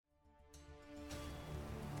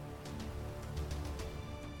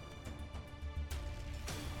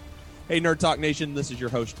Hey, Nerd Talk Nation, this is your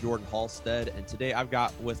host, Jordan Halstead, and today I've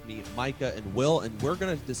got with me Micah and Will, and we're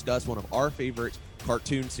going to discuss one of our favorite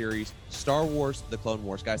cartoon series, Star Wars: The Clone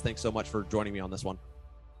Wars. Guys, thanks so much for joining me on this one.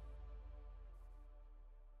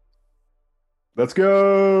 Let's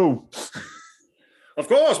go! Of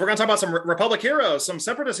course, we're going to talk about some Republic heroes, some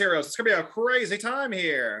Separatist heroes. It's going to be a crazy time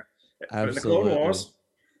here. Absolutely. The Clone Wars.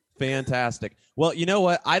 Fantastic. Well, you know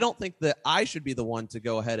what? I don't think that I should be the one to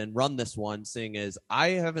go ahead and run this one, seeing as I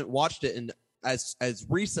haven't watched it in as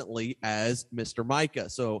recently as Mr. Micah.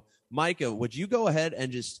 So, Micah, would you go ahead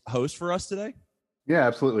and just host for us today? Yeah,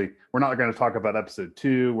 absolutely. We're not going to talk about episode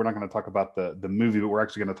 2. We're not going to talk about the movie, but we're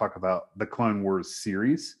actually going to talk about the Clone Wars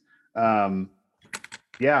series. I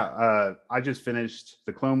just finished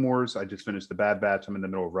the Clone Wars. I just finished the Bad Batch. I'm in the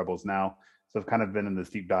middle of Rebels now. So I've kind of been in this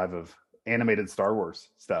deep dive of animated Star Wars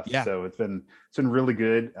stuff. Yeah. So it's been really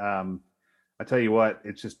good. I tell you what,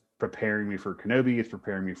 it's just preparing me for Kenobi. It's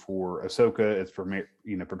preparing me for Ahsoka. It's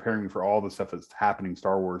preparing me for all the stuff that's happening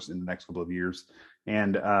Star Wars in the next couple of years.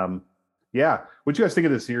 And what you guys think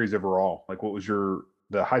of the series overall? Like, what was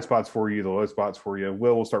the high spots for you, the low spots for you?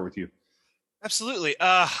 Will, we'll start with you. Absolutely.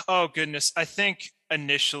 Oh goodness. I think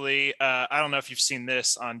initially, I don't know if you've seen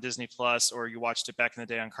this on Disney Plus or you watched it back in the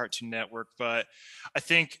day on Cartoon Network, but I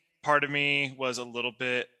think part of me was a little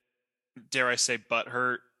bit, dare I say,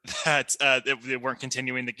 butthurt that they weren't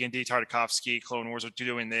continuing the Genndy Tartakovsky Clone Wars or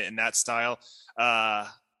doing it in that style.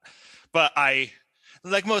 But I,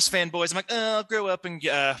 like most fanboys, I'm like, I'll grow up and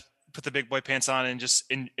put the big boy pants on and just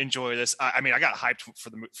enjoy this. I mean, I got hyped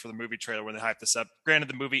for the movie trailer when they hyped this up.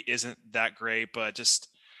 Granted, the movie isn't that great, but just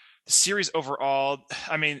the series overall,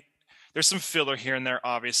 I mean, there's some filler here and there,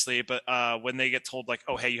 obviously, but when they get told, like,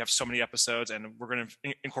 oh, hey, you have so many episodes and we're going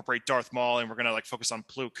to incorporate Darth Maul and we're going to like focus on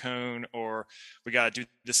Plo Koon, or we got to do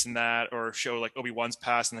this and that, or show like Obi-Wan's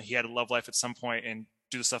past and he had a love life at some point and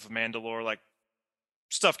do the stuff of Mandalore, like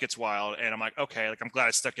stuff gets wild. And I'm like, okay, like I'm glad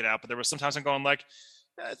I stuck it out. But there was sometimes I'm going like,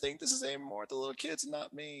 I think this is aimed more at the little kids,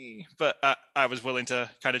 not me. But I was willing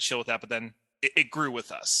to kind of chill with that. But then it grew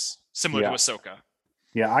with us, similar to Ahsoka.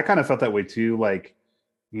 Yeah, I kind of felt that way too. Like,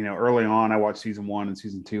 early on, I watched season 1 and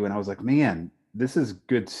season 2, and I was like, man, this is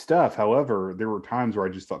good stuff. However, there were times where I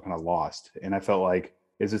just felt kind of lost, and I felt like,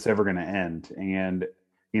 is this ever going to end? And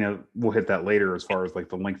we'll hit that later as far as like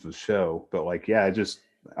the length of the show. But like, yeah,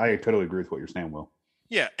 I totally agree with what you're saying, Will.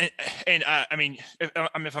 Yeah, and I mean,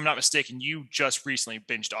 if I'm not mistaken, you just recently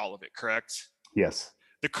binged all of it, correct? Yes.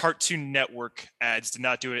 The Cartoon Network ads did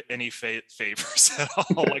not do it any favors at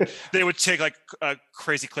all. Like they would take like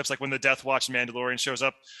crazy clips, like when the Death Watch Mandalorian shows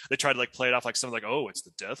up, they tried to like play it off like something like, oh, it's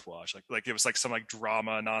the Death Watch, like it was like some like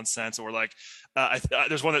drama nonsense, or like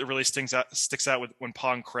there's one that really sticks out with when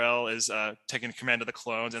Pong Krell is taking command of the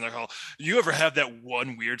clones, and they're all, you ever have that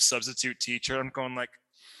one weird substitute teacher? I'm going like,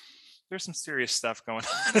 there's some serious stuff going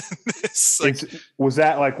on in this. Like, was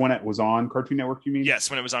that like when it was on Cartoon Network, you mean? Yes,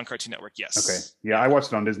 when it was on Cartoon Network, yes. Okay. Yeah, I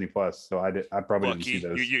watched it on Disney Plus, so I probably didn't see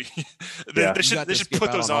those. They should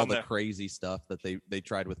put those on all there. The crazy stuff that they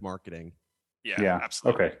tried with marketing. Yeah,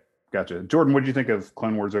 absolutely. Okay, gotcha. Jordan, what did you think of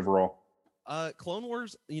Clone Wars overall? Clone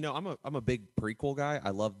Wars, I'm a big prequel guy. I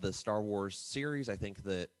love the Star Wars series. I think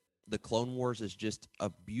that the Clone Wars is just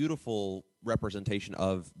a beautiful representation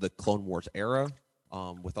of the Clone Wars era.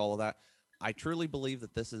 With all of that, I truly believe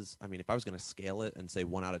that this is, I mean, if I was going to scale it and say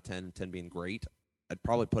 1 out of 10, 10 being great, I'd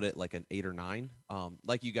probably put it like an 8 or 9.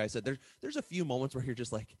 Like you guys said, there's a few moments where you're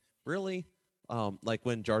just like, really? Like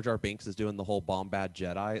when Jar Jar Binks is doing the whole Bombad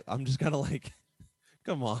Jedi, I'm just kind of like,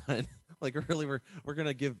 come on. Like, really, we're going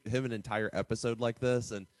to give him an entire episode like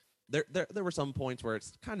this? And there were some points where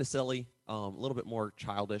it's kind of silly, a little bit more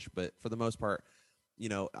childish, but for the most part,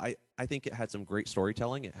 I think it had some great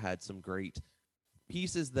storytelling. It had some great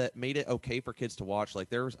pieces that made it okay for kids to watch. Like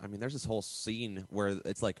there's this whole scene where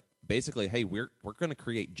it's like, basically, hey, we're going to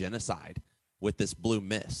create genocide with this blue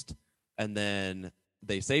mist, and then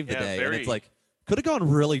they save the day, and it's like, could have gone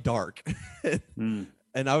really dark. And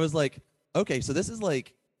I was like, okay, so this is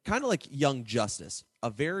like kind of like Young Justice, a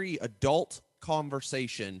very adult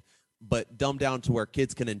conversation, but dumbed down to where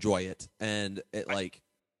kids can enjoy it. And it like,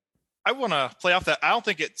 I want to play off that. I don't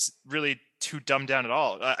think it's really too dumbed down at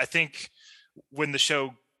all. I think with the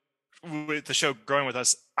show growing with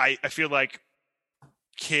us, I feel like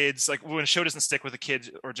kids, like when a show doesn't stick with a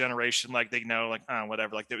kid or generation, like they know, like,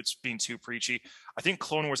 whatever, like it's being too preachy. I think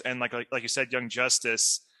Clone Wars and like you said, Young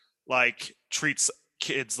Justice, like treats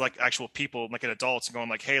kids like actual people, like an adults, and going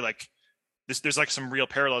like, hey, like there's like some real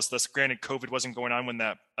parallels to this. Granted, COVID wasn't going on when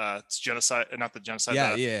that genocide, not the genocide,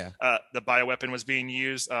 the bioweapon was being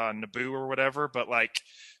used on Naboo or whatever, but like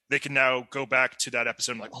they can now go back to that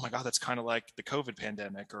episode and like, oh my God, that's kind of like the COVID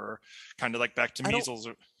pandemic, or kind of like back to measles.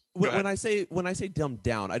 Or, when I say dumbed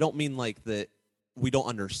down, I don't mean like that we don't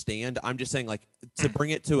understand. I'm just saying like to bring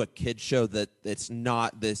it to a kid show that it's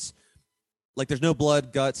not this, like there's no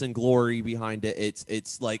blood, guts, and glory behind it.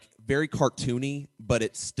 It's like very cartoony, but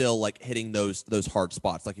it's still like hitting those hard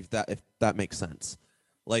spots. Like if that makes sense.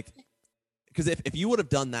 Like, because if you would have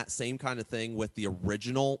done that same kind of thing with the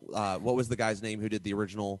original, what was the guy's name who did the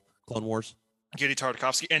original Clone Wars? Genndy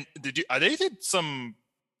Tartakovsky. And they did some.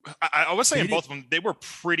 I was saying both of them. They were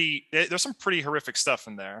pretty. There's some pretty horrific stuff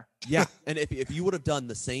in there. Yeah, and if you would have done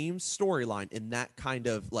the same storyline in that kind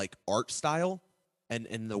of like art style,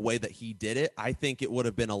 and the way that he did it, I think it would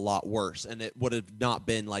have been a lot worse, and it would have not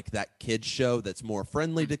been like that kids show that's more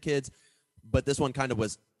friendly to kids. But this one kind of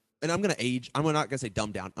was, and I'm not gonna say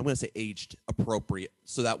dumbed down. I'm gonna say aged appropriate,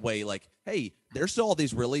 so that way, like, hey, there's still all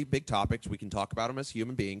these really big topics. We can talk about them as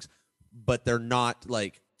human beings, but they're not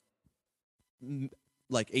like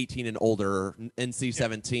 18 and older,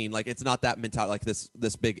 NC-17. Like it's not that mentality, like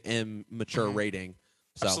this big M mature rating.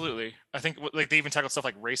 So. Absolutely. I think like they even tackled stuff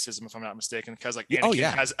like racism, if I'm not mistaken, because like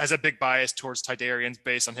Anakin has a big bias towards Tidarians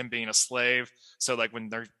based on him being a slave. So like when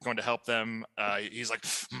they're going to help them, he's like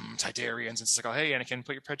Tidarians, and it's like, oh hey Anakin,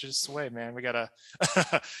 put your prejudice away, man. We gotta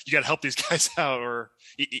you gotta help these guys out, or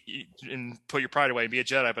and put your pride away and be a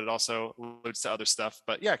Jedi. But it also alludes to other stuff.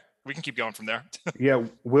 But yeah, we can keep going from there. Yeah,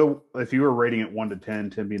 Will, if you were rating it 1 to 10,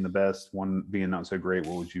 10 being the best, 1 being not so great,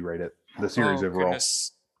 what would you rate it? The series overall.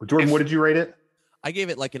 Goodness. Jordan, what did you rate it? I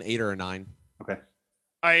gave it like an 8 or a 9. Okay.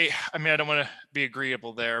 I mean, I don't want to be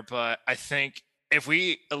agreeable there, but I think if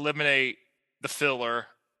we eliminate the filler,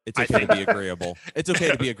 it's okay to be agreeable. It's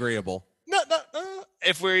okay to be agreeable. No.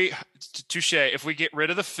 If we touche, if we get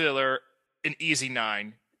rid of the filler, an easy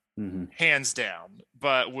 9, hands down.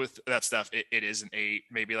 But with that stuff, it is an 8,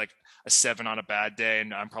 maybe like a 7 on a bad day,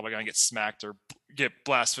 and I'm probably gonna get smacked or get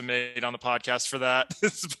blasphemed on the podcast for that.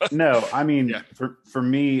 But, no, I mean, for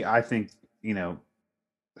me, I think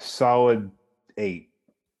solid 8,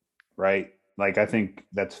 right? Like I think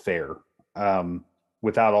that's fair,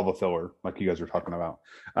 without all the filler like you guys were talking about.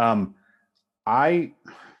 I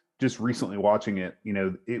just recently watching it,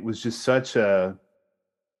 it was just such a,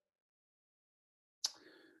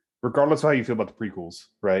 regardless of how you feel about the prequels,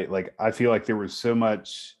 right? Like I feel like there was so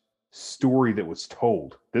much story that was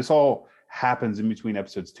told. This all happens in between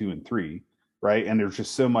episodes 2 and 3. Right. And there's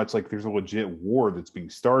just so much, like there's a legit war that's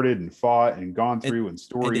being started and fought and gone through, and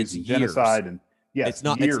stories and genocide. And yes, it's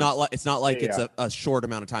not like it's a short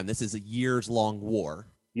amount of time. This is a years long war.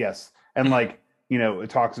 Yes. And like, we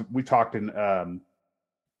talked in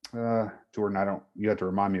Jordan, you have to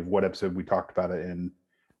remind me of what episode we talked about it in.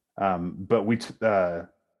 But it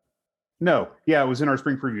was in our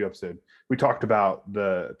spring preview episode. We talked about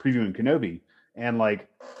the preview in Kenobi, and like,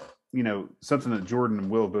 something that Jordan and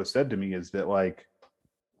Will both said to me is that like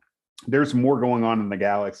there's more going on in the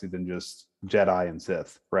galaxy than just Jedi and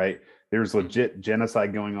Sith, right? There's legit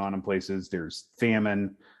genocide going on in places. There's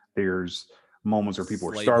famine. There's moments where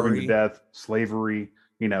people are starving to death, slavery.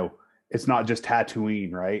 It's not just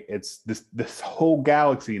Tatooine, right? It's this whole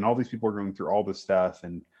galaxy, and all these people are going through all this stuff,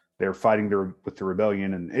 and they're fighting with the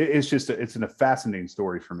rebellion, and it's a fascinating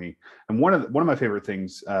story for me. And one of my favorite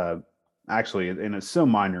things, actually, and it's so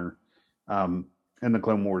minor, in the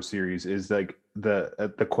Clone Wars series, is like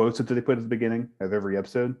the quotes that they put at the beginning of every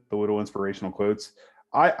episode, the little inspirational quotes.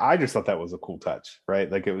 I just thought that was a cool touch, right?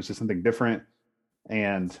 Like it was just something different.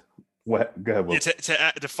 And go ahead, Will.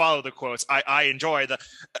 To follow the quotes, I enjoy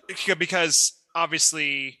because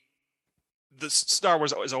obviously the Star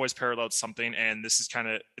Wars is always paralleled something, and this is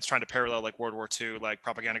it's trying to parallel like World War II, like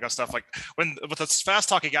propaganda stuff. Like when with the fast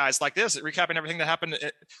talking guys like this, recapping everything that happened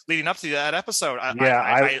leading up to that episode.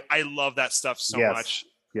 I love that stuff so much.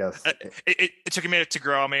 Yes, it took a minute to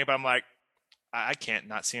grow on me, but I'm like, I can't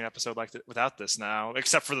not see an episode like that without this now,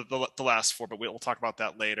 except for the last 4. But we'll talk about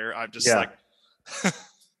that later. I'm just like,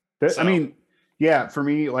 I mean. Yeah, for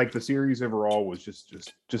me, like the series overall was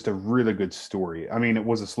just a really good story. I mean, it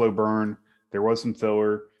was a slow burn. There was some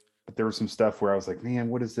filler, but there was some stuff where I was like, man,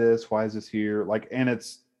 what is this? Why is this here? Like, and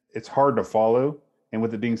it's hard to follow. And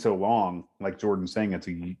with it being so long, like Jordan's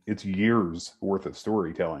saying, it's years worth of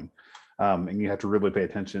storytelling. And you have to really pay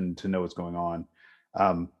attention to know what's going on.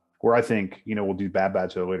 Where I think, we'll do Bad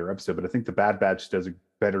Batch at a later episode, but I think the Bad Batch does a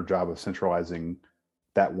better job of centralizing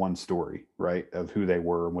that one story, right? Of who they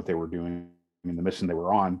were and what they were doing and the mission they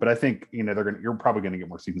were on. But I think, you're probably going to get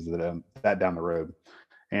more seasons of that down the road.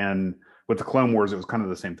 And with the Clone Wars, it was kind of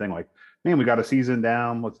the same thing. Like, man, we got a season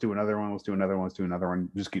down. Let's do another one. Let's do another one. Let's do another one.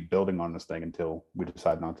 Just keep building on this thing until we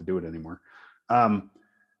decide not to do it anymore.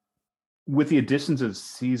 with the additions of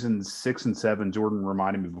seasons 6 and 7, Jordan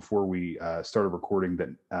reminded me before we started recording that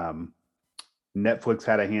Netflix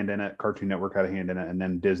had a hand in it, Cartoon Network had a hand in it, and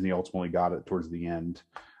then Disney ultimately got it towards the end.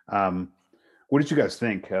 What did you guys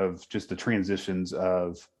think of just the transitions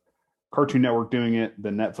of Cartoon Network doing it,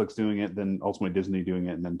 then Netflix doing it, then ultimately Disney doing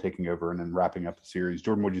it, and then taking over and then wrapping up the series?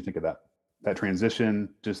 Jordan, what did you think of that transition?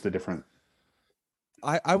 Just the different.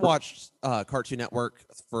 I watched Cartoon Network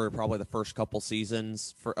for probably the first couple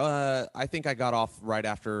seasons. I think I got off right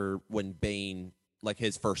after when Bane, like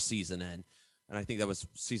his first season in, and I think that was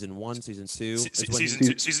season 1, season 2.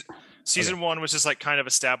 Season 1 was just like kind of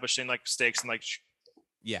establishing like stakes and like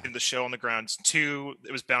in the show on the ground. 2,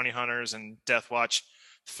 it was Bounty Hunters and Death Watch.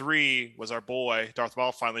 3 was our boy Darth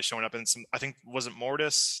Maul finally showing up in some. I think was it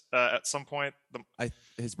Mortis at some point.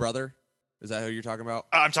 His brother. Is that who you're talking about?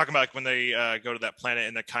 I'm talking about like when they go to that planet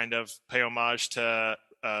and they kind of pay homage to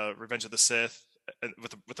Revenge of the Sith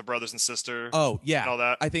with the brothers and sister. Oh yeah, and all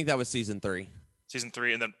that. I think that was season 3. Season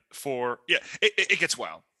 3, and then 4. Yeah, it gets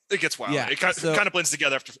wild. It gets wild. Yeah, it kind of blends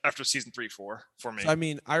together after season 3, 4 for me. So, I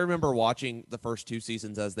mean, I remember watching the first 2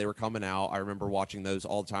 seasons as they were coming out. I remember watching those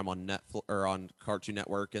all the time on Netflix or on Cartoon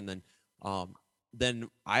Network, and then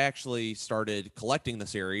I actually started collecting the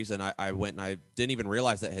series, and I went and I didn't even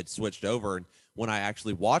realize that it had switched over. And when I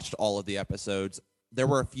actually watched all of the episodes, there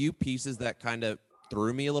were a few pieces that kind of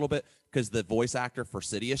threw me a little bit because the voice actor for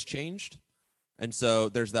Sidious changed. And so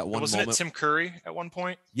there's that one Wasn't moment. it Tim Curry at one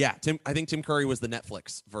point? Yeah, I think Tim Curry was the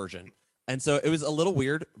Netflix version. And so it was a little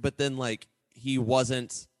weird, but then like he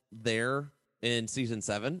wasn't there in season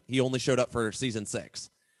 7. He only showed up for season 6.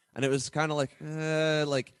 And it was kind of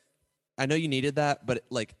like I know you needed that, but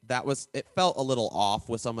it felt a little off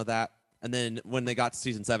with some of that. And then when they got to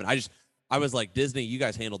season 7, I was like, Disney, you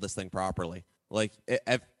guys handled this thing properly. Like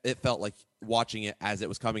it felt like watching it as it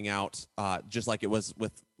was coming out, just like it was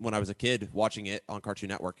with when I was a kid watching it on Cartoon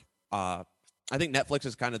Network. I think Netflix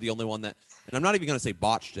is kind of the only one that, and I'm not even going to say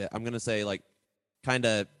botched it. I'm going to say like kind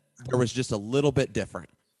of there was just a little bit different.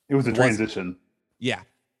 It was a transition. Yeah.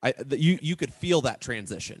 You could feel that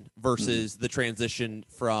transition versus the transition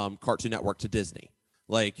from Cartoon Network to Disney.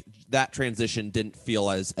 Like that transition didn't feel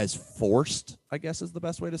as forced, I guess is the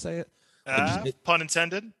best way to say it. Pun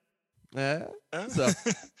intended. But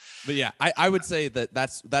yeah, I would say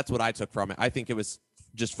that's what I took from it. I think it was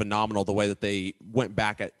just phenomenal the way that they went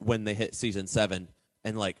back at when they hit season 7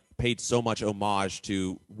 and like paid so much homage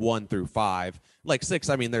to 1 through 5. Like 6,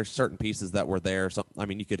 I mean, there's certain pieces that were there. I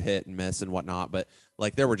mean, you could hit and miss and whatnot, but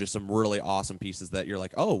like there were just some really awesome pieces that you're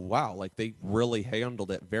like, oh wow, like they really handled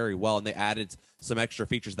it very well, and they added some extra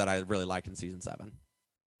features that I really liked in season 7.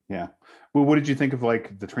 Yeah. Well, what did you think of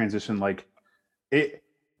like the transition? Like it.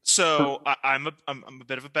 So I'm a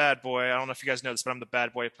bit of a bad boy. I don't know if you guys know this, but I'm the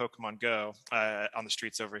bad boy of Pokemon Go on the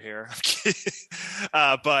streets over here.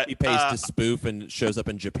 But he pays to spoof and shows up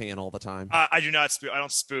in Japan all the time. I do not spoof. I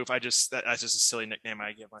don't spoof. That's just a silly nickname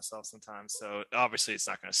I give myself sometimes. So obviously it's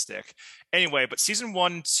not going to stick. Anyway, but season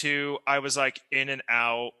 1, 2, I was like in and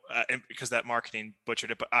out because that marketing butchered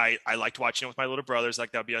it. But I liked watching it with my little brothers.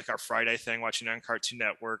 Like that would be like our Friday thing, watching it on Cartoon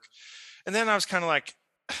Network. And then I was kind of like,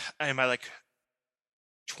 am I like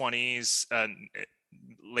 20s and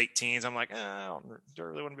late teens? I'm like, I don't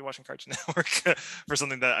really want to be watching Cartoon Network for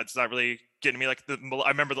something that's not really getting me. Like I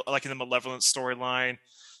remember like in the Malevolent storyline,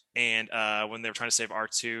 and when they were trying to save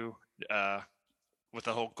R2 with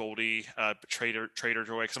the whole Goldie traitor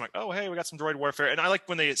droid, because I'm like, oh hey, we got some droid warfare. And I like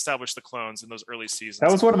when they established the clones in those early seasons.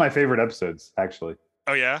 That was one of my favorite episodes, actually.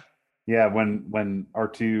 Oh yeah. Yeah, when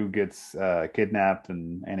R2 gets kidnapped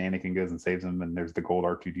and Anakin goes and saves him, and there's the gold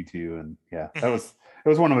R2D2, and yeah, it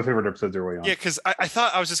was one of my favorite episodes early on. Yeah, because I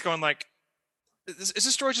thought I was just going like, is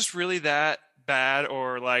this story just really that bad,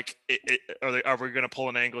 or like, are we going to pull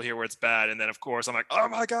an angle here where it's bad? And then of course I'm like, oh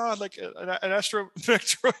my god, like an astromech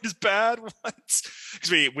droid is bad, what? Because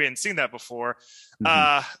we hadn't seen that before.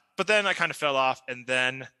 But then I kind of fell off, and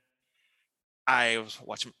then I was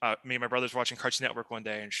watching, me and my brothers were watching Cartoon Network one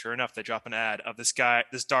day, and sure enough, they drop an ad of this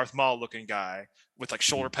Darth Maul looking guy with like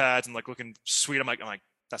shoulder pads and like looking sweet. I'm like,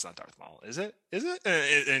 that's not Darth Maul, is it?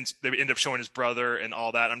 And they end up showing his brother and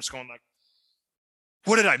all that. I'm just going like,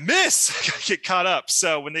 what did I miss? I gotta get caught up.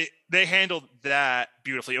 So when they handled that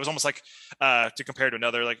beautifully, it was almost like to compare to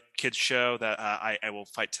another like kids show that I will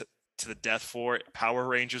fight to the death for, Power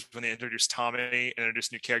Rangers, when they introduced Tommy and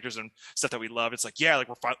introduced new characters and stuff that we love. It's like, yeah, like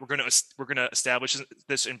we're gonna establish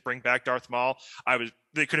this and bring back Darth Maul.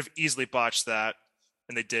 They could have easily botched that,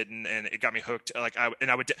 and they didn't, and it got me hooked. Like I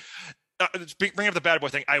would bring up the bad boy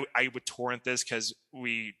thing. I would torrent this because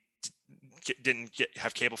we didn't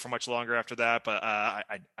have cable for much longer after that, but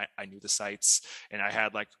I knew the sites, and I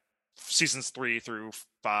had like seasons 3 through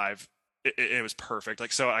 5. It was perfect.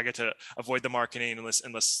 Like, so I get to avoid the marketing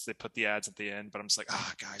unless they put the ads at the end. But I'm just like,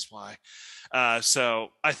 guys, why? So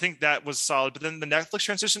I think that was solid. But then the Netflix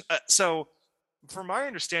transition. So from my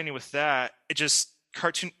understanding with that, it just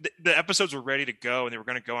the episodes were ready to go and they were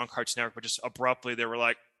going to go on Cartoon Network, but just abruptly they were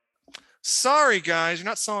like, sorry guys, you're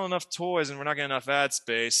not selling enough toys and we're not getting enough ad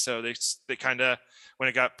space. So they kind of, when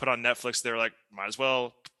it got put on Netflix, they were like, might as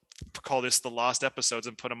well call this the lost episodes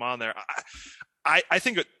and put them on there. I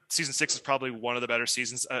think season 6 is probably one of the better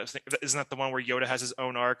seasons. Isn't that the one where Yoda has his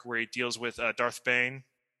own arc where he deals with Darth Bane?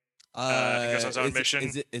 He goes on his own mission.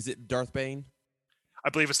 Is it Darth Bane? I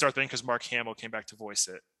believe it's Darth Bane because Mark Hamill came back to voice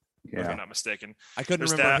it. If I'm not mistaken. I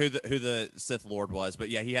couldn't remember who the Sith Lord was, but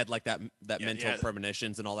yeah, he had like that mental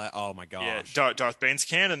premonitions and all that. Oh my gosh. Yeah, Darth Bane's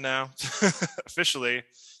canon now, officially,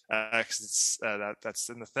 because that's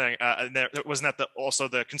in the thing. And wasn't that also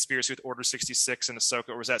the conspiracy with Order 66 and Ahsoka,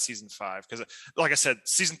 or was that season 5? Because, like I said,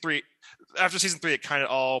 season 3, after season 3, it kind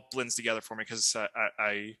of all blends together for me because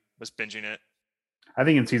I was binging it. I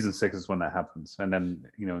think in season 6 is when that happens, and then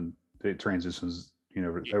it transitions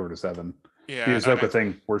over to 7. Yeah, the Ahsoka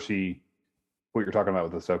thing where what you're talking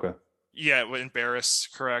about with Ahsoka. Yeah, when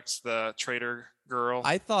Barriss, correct, the traitor girl.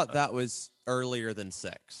 I thought that was earlier than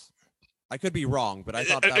 6. I could be wrong, but I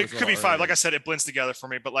thought that was it could be 5. Earlier. Like I said, it blends together for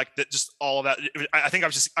me. But like just all of that, I think I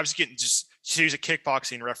was just getting to use a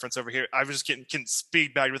kickboxing reference over here. I was just getting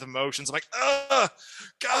speed bagged with emotions. I'm like,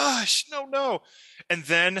 gosh, no. And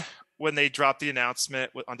then when they dropped the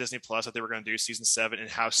announcement on Disney Plus that they were going to do season 7 and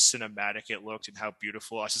how cinematic it looked and how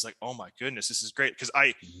beautiful, I was just like, oh my goodness, this is great. Because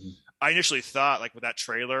I initially thought, like, with that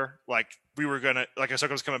trailer, like we were gonna, like, Ahsoka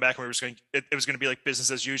was coming back and we were just going, it was going to be like business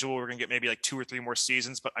as usual. We were going to get maybe like 2 or 3 more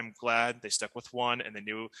seasons, but I'm glad they stuck with 1 and they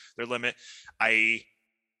knew their limit. I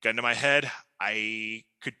got into my head. I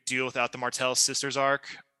could deal without the Martell sisters arc.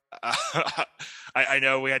 I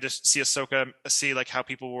know we had to see Ahsoka, see like how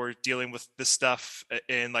people were dealing with this stuff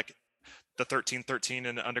in like the 1313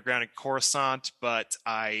 and Underground and Coruscant, but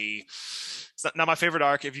it's not my favorite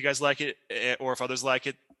arc. If you guys like it, or if others like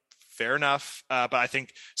it, fair enough. But I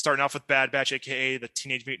think starting off with Bad Batch, aka the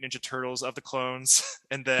Teenage Mutant Ninja Turtles of the clones,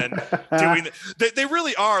 and then doing they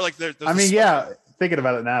really are like they're thinking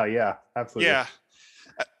about it now, yeah, absolutely, yeah.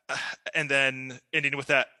 And then ending with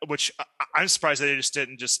that, which I'm surprised they just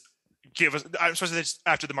didn't just give us. I'm surprised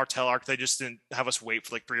that after the Martell arc, they just didn't have us wait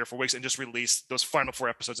for like 3 or 4 weeks and just release those final 4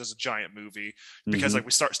 episodes as a giant movie. Because like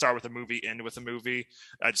we start with a movie, end with a movie.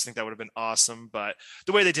 I just think that would have been awesome. But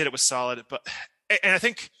the way they did it was solid. And I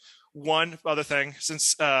think one other thing,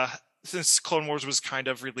 since Clone Wars was kind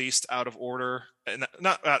of released out of order, and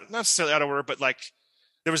not necessarily out of order, but like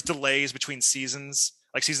there was delays between seasons.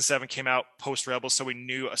 Like season 7 came out post Rebels, so we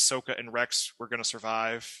knew Ahsoka and Rex were going to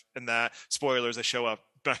survive. And that, spoilers, they show up.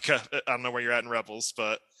 I don't know where you're at in Rebels,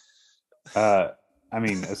 but I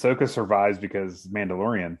mean, Ahsoka survives because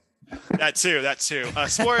Mandalorian. That too.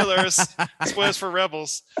 Spoilers for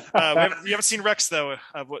Rebels. You haven't seen Rex though.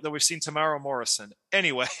 That we've seen Tamara Morrison.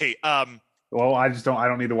 Anyway, well, I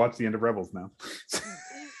don't need to watch the end of Rebels now.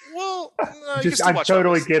 Well, I'm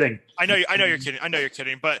totally Rebels. Kidding. I know you're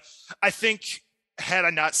kidding. But I think had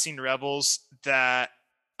I not seen Rebels, that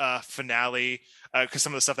finale, because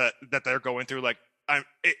some of the stuff that they're going through, like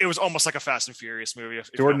it was almost like a Fast and Furious movie.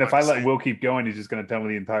 Jordan, if I let Will keep going, he's just going to tell me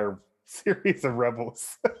the entire series of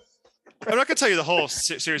Rebels. I'm not going to tell you the whole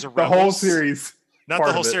series of Rebels. The whole series. Not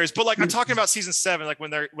the whole series, but like I'm talking about season 7, like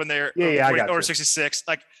when they're Order 66,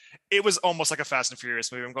 like it was almost like a Fast and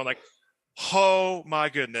Furious movie. I'm going like, oh my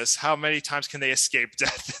goodness, how many times can they escape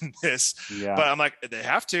death in this? Yeah. But I'm like, they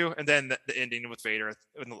have to. And then the ending with Vader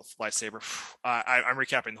and the lightsaber. I'm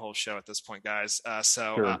recapping the whole show at this point, guys.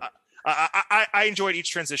 Sure. I enjoyed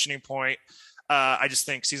each transitioning point. I just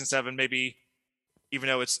think season 7, maybe, even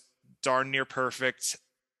though it's darn near perfect,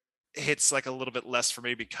 hits like a little bit less for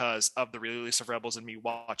me because of the release of Rebels and me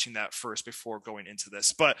watching that first before going into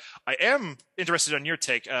this. But I am interested on your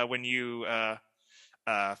take when you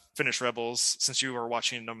finish Rebels, since you were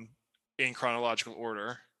watching them in chronological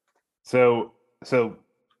order. So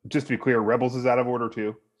just to be clear, Rebels is out of order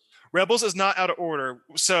too. Rebels is not out of order.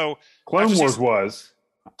 So Clone Wars was.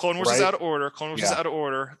 Clone Wars right? is out of order. Clone Wars is out of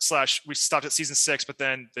order. / we stopped at season 6, but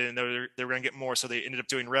then they were going to get more, so they ended up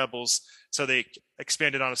doing Rebels. So they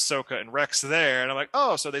expanded on Ahsoka and Rex there, and I'm like,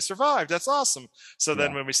 oh, so they survived. That's awesome. So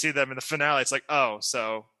then when we see them in the finale, it's like, oh,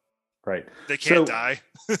 so right, they can't die.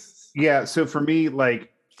 Yeah. So for me,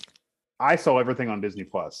 like, I saw everything on Disney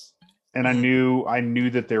Plus, and I knew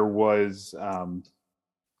that there was,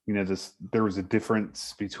 there was a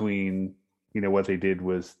difference between, what they did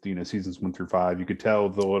with, seasons 1 through 5. You could tell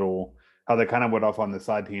the little how they kind of went off on the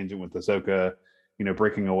side tangent with Ahsoka,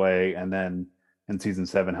 breaking away, and then in season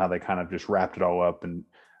 7 how they kind of just wrapped it all up. And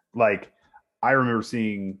like I remember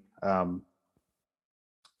seeing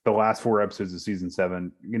the last 4 episodes of season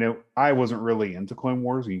 7. I wasn't really into Clone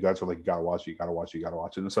Wars, and you guys were like, you gotta watch it, you gotta watch it, you gotta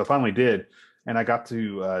watch it. And so I finally did, and I got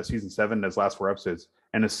to season 7, those last 4 episodes,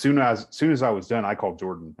 and as soon as I was done, I called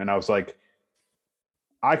Jordan and I was like,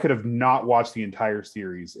 I could have not watched the entire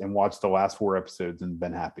series and watched the last 4 episodes and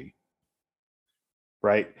been happy.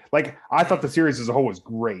 Right? Like I thought the series as a whole was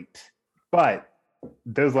great, but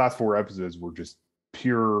those last 4 episodes were just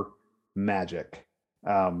pure magic.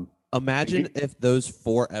 Imagine if those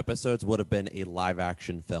 4 episodes would have been a live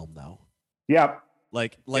action film, though. Yeah.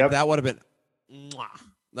 Like Yep. that would have been,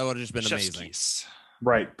 that would have just been Chef's amazing. kiss.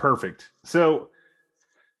 Right. Perfect. So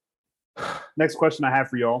next question I have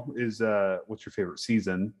for y'all is, what's your favorite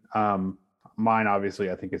season? Mine, obviously,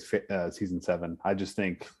 I think it's season 7. I just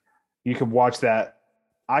think you could watch that.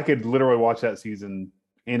 I could literally watch that season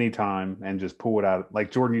anytime and just pull it out.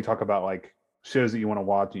 Like Jordan, you talk about like shows that you want to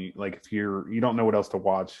watch. Like if you don't know what else to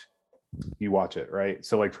watch, you watch it, right?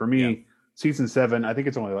 So like for me, season 7, I think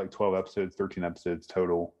it's only like 12 episodes, 13 episodes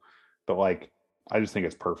total, but like I just think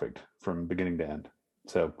it's perfect from beginning to end.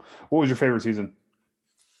 So what was your favorite season?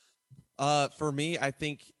 For me, I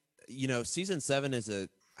think season 7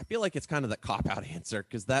 I feel like it's kind of the cop out answer,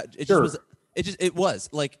 because it was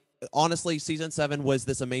like, honestly, season 7 was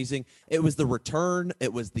this amazing. It was the return,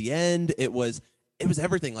 it was the end, it was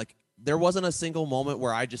everything. Like there wasn't a single moment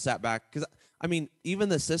where I just sat back, because I mean, even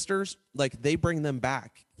the sisters, like they bring them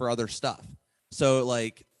back for other stuff. So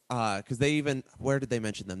like, because where did they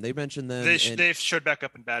mention them? They mentioned them. They've showed back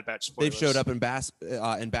up in Bad Batch. Spoilers. They've showed up in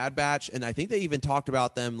Bad Batch, and I think they even talked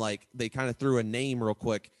about them. Like they kind of threw a name real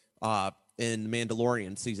quick in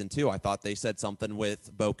Mandalorian season 2. I thought they said something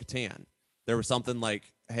with Bo-Katan. There was something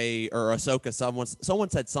like, hey, or Ahsoka, someone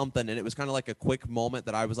said something, and it was kind of like a quick moment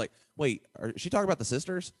that I was like, wait, is she talking about the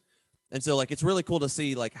sisters? And so like it's really cool to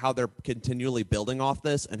see like how they're continually building off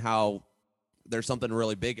this and how there's something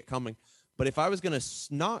really big coming. But if I was going to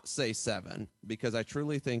not say 7, because I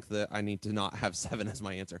truly think that I need to not have 7 as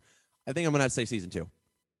my answer, I think I'm going to say season 2.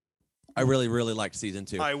 I really, really liked season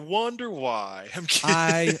 2. I wonder why. I'm kidding.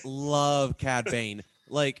 I love Cad Bane.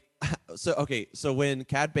 Like, so when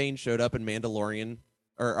Cad Bane showed up in Mandalorian,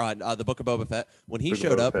 or the Book of Boba Fett, when he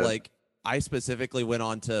showed up, like, I specifically went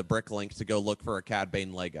on to Bricklink to go look for a Cad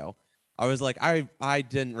Bane Lego. I was like, I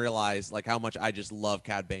didn't realize like how much I just love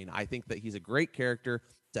Cad Bane. I think that he's a great character.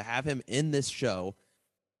 To have him in this show,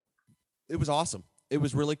 it was awesome. It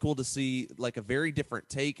was really cool to see like a very different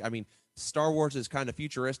take. I mean, Star Wars is kind of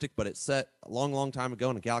futuristic, but it's set a long, long time ago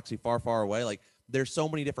in a galaxy far, far away. Like there's so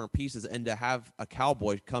many different pieces, and to have a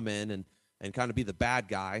cowboy come in and kind of be the bad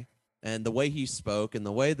guy, and the way he spoke and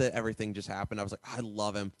the way that everything just happened, I was like, I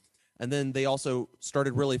love him. And then they also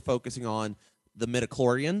started really focusing on the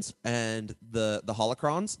midichlorians and the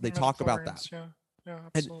holocrons. They talk about that. Yeah,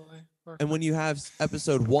 absolutely. And when you have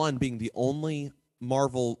episode 1 being the only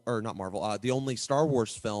the only Star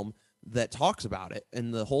Wars film that talks about it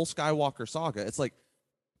in the whole Skywalker saga, it's like,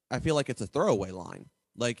 I feel like it's a throwaway line.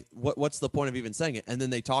 Like, what's the point of even saying it? And then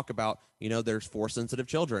they talk about, there's Force sensitive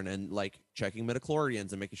children and like checking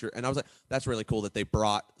midichlorians and making sure. And I was like, that's really cool that they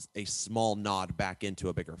brought a small nod back into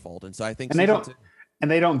a bigger fold. And so I think, and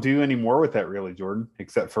they don't do any more with that really, Jordan,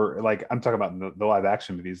 except for like, I'm talking about the live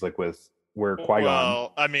action movies, like where Qui-Gon.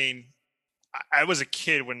 Well, I mean, I was a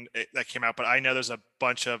kid when that came out, but I know there's a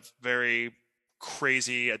bunch of very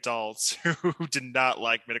crazy adults who did not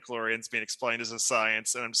like midichlorians being explained as a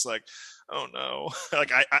science, and I'm just like, oh no.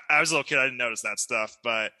 Like I was a little kid, I didn't notice that stuff,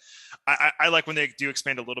 but I like when they do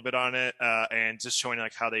expand a little bit on it, and just showing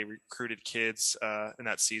like how they recruited kids in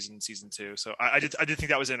that season 2. So I did think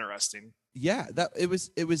that was interesting. Yeah, that it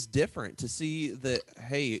was different to see that.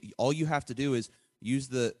 Hey, all you have to do is use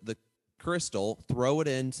the crystal, throw it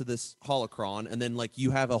into this holocron, and then like you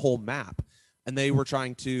have a whole map. And they were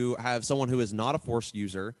trying to have someone who is not a Force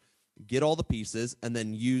user get all the pieces, and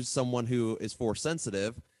then use someone who is Force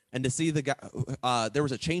sensitive. And to see the guy, there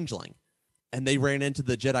was a changeling, and they ran into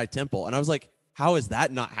the Jedi Temple, and I was like, how has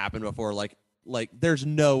that not happened before? Like there's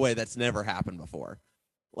no way that's never happened before.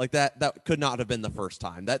 Like that could not have been the first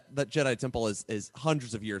time. That Jedi Temple is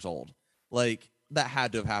hundreds of years old. Like that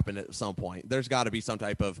had to have happened at some point. There's got to be some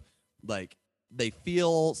type of like, they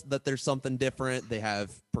feel that there's something different. They have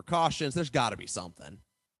precautions. There's got to be something.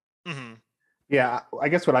 Mm-hmm. Yeah, I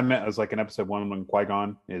guess what I meant was like in episode 1 when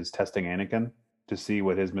Qui-Gon is testing Anakin to see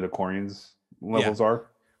what his midichlorians levels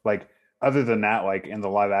are. Like, other than that, like in the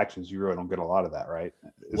live actions, you really don't get a lot of that, right?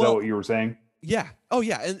 Is that what you were saying? Yeah. Oh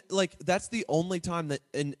yeah, and like that's the only time that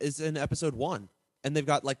is in episode 1, and they've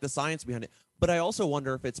got like the science behind it. But I also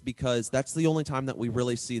wonder if it's because that's the only time that we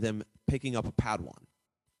really see them picking up a Padawan.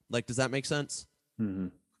 Like, does that make sense? Mm-hmm.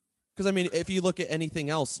 Because I mean, if you look at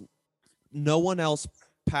anything else, no one else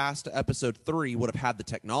past episode 3 would have had the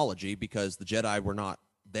technology because the Jedi were not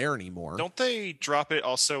there anymore. Don't they drop it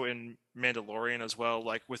also in Mandalorian as well,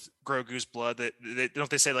 like with Grogu's blood? That don't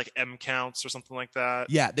they say like M counts or something like that?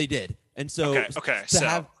 Yeah, they did. And so okay,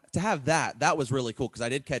 to have that was really cool because I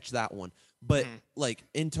did catch that one. But like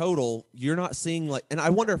in total, you're not seeing like, and I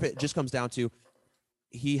wonder if it just comes down to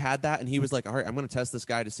he had that and he was like, all right, I'm going to test this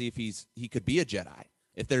guy to see if he could be a Jedi,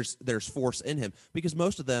 if there's force in him, because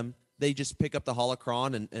most of them they just pick up the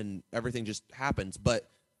holocron and everything just happens. But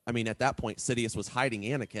I mean, at that point, Sidious was hiding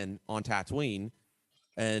Anakin on Tatooine.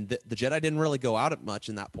 And the Jedi didn't really go out at much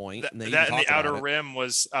in that point. That, and and the Outer Rim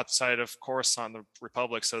was outside of Coruscant, the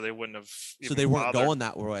Republic, so they wouldn't have. So they weren't bothered. going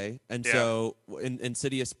that way, and so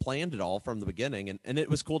Sidious planned it all from the beginning, and it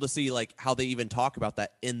was cool to see like how they even talk about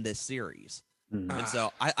that in this series. Mm-hmm. And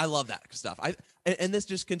so I love that stuff. And this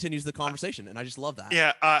just continues the conversation, and I just love that.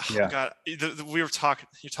 Yeah. God, we were talking.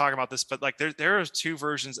 You're talking about this, but like there are two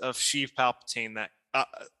versions of Sheev Palpatine that.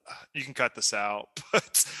 You can cut this out,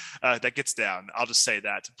 but that gets down. I'll just say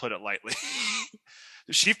that to put it lightly.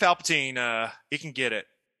 Sheev Palpatine, he can get it,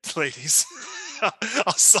 ladies.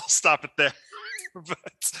 I'll stop it there.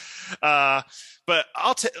 But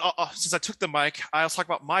I'll since I took the mic, I'll talk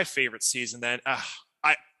about my favorite season. Then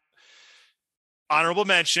I honorable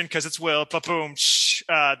mention because it's Will. Boom.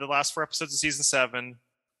 The last 4 episodes of season 7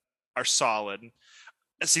 are solid.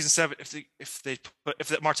 Season 7, if the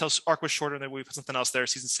Martell's arc was shorter and then we put something else there,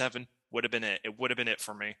 season 7 would have been it. It would have been it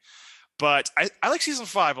for me. But I like season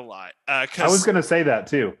 5 a lot. I was going to say that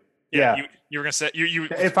too. Yeah. You were going to say you.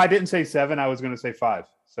 If I didn't say 7, I was going to say 5.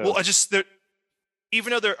 So. Well,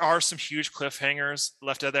 even though there are some huge cliffhangers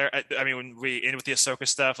left out there. I mean, when we end with the Ahsoka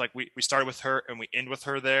stuff, like we started with her and we end with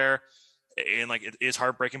her there, and like it is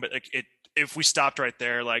heartbreaking. But like if we stopped right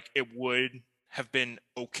there, like it would have been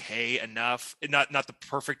okay enough. Not the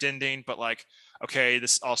perfect ending, but like, okay,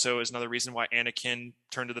 this also is another reason why Anakin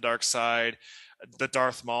turned to the dark side. The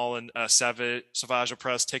Darth Maul and Savage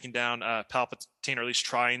Opress taking down Palpatine, or at least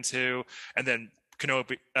trying to, and then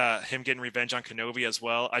Kenobi, him getting revenge on Kenobi as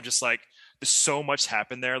well. I just like, there's so much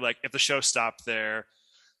happened there. Like if the show stopped there,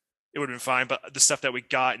 it would have been fine. But the stuff that we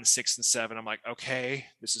got in 6 and 7, I'm like, okay,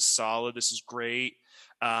 this is solid. This is great.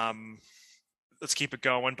 Let's keep it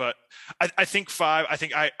going. But I think 5, I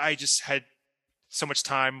think I just had so much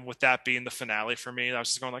time with that being the finale for me. I was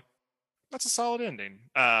just going like, that's a solid ending.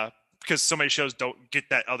 Because so many shows don't get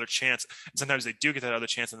that other chance. And sometimes they do get that other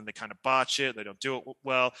chance and then they kind of botch it. They don't do it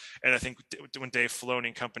well. And I think when Dave Filoni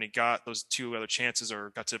and company got those 2 other chances or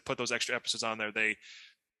got to put those extra episodes on there, they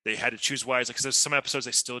had to choose wisely, because there's some episodes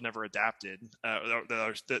they still never adapted.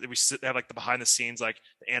 We have like the behind the scenes, like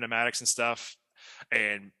the animatics and stuff.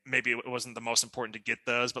 And maybe it wasn't the most important to get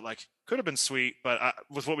those, but like could have been sweet. But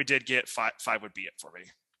with what we did get, 5 would be it for me.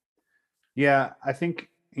 Yeah, I think,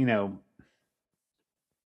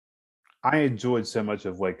 I enjoyed so much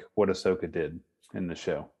of like what Ahsoka did in the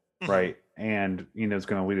show, right? And it's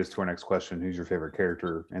going to lead us to our next question: who's your favorite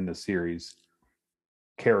character in the series?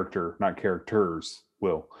 Character, not characters.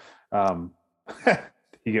 Will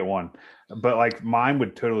you get one? But like mine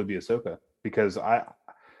would totally be Ahsoka, because I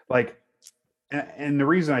like. And the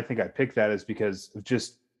reason I think I picked that is because of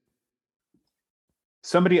just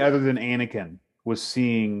somebody other than Anakin was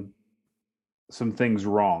seeing some things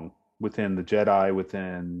wrong within the Jedi,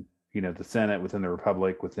 within, the Senate, within the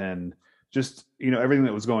Republic, within just, everything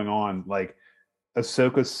that was going on. Like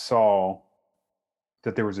Ahsoka saw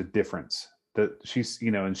that there was a difference, that she's,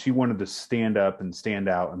 and she wanted to stand up and stand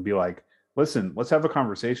out and be like, listen, let's have a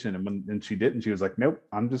conversation. And she didn't. She was like, nope,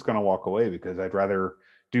 I'm just going to walk away because I'd rather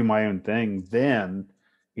do my own thing than,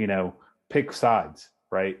 pick sides.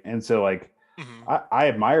 Right. And so like, I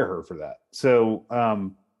admire her for that. So,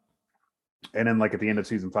 and then like at the end of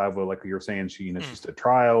season 5, well, like you were saying, she, she stood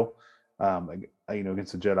trial,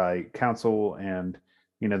 against the Jedi Council, and,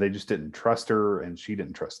 they just didn't trust her and she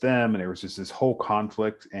didn't trust them. And there was just this whole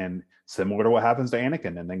conflict, and similar to what happens to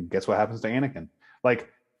Anakin. And then guess what happens to Anakin? Like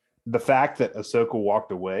the fact that Ahsoka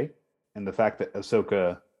walked away, and the fact that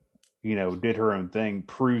Ahsoka, did her own thing,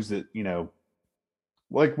 proves that,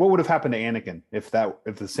 like what would have happened to Anakin if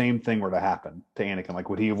the same thing were to happen to Anakin? Like,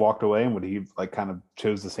 would he have walked away, and would he like kind of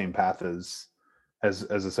chose the same path as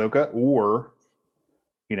Ahsoka? Or,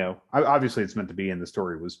 obviously it's meant to be, and the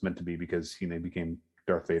story was meant to be because, he became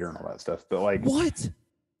Darth Vader and all that stuff. But like, what?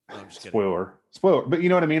 Spoiler. But you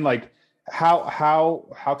know what I mean? Like,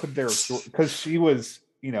 how could there because she was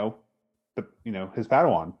his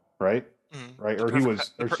Padawan, right? Right, or he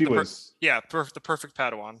was, or she was. Yeah, the perfect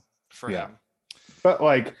Padawan for him. But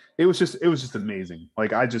like it was just amazing.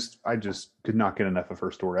 Like I just could not get enough of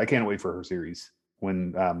her story. I can't wait for her series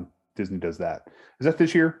when Disney does that. Is that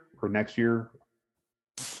this year or next year?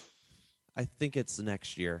 I think it's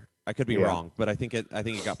next year. I could be wrong, but I think it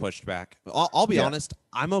got pushed back. I'll be honest.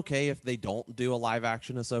 I'm okay if they don't do a live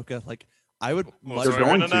action Ahsoka. Like I would. They're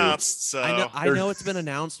going to. Announced, so. I know it's been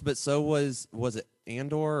announced, but so was it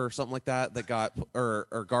Andor or something like that got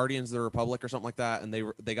or Guardians of the Republic or something like that,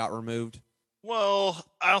 and they got removed. Well,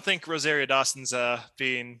 I don't think Rosario Dawson's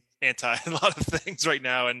being anti a lot of things right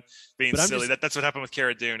now and being silly. That's what happened with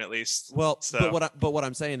Cara Dune, at least. Well, so. but what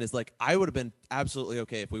I'm saying is like I would have been absolutely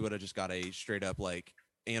okay if we would have just got a straight up like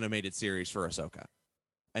animated series for Ahsoka,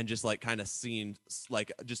 and just like kind of seen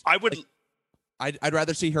like just. I would. Like, I'd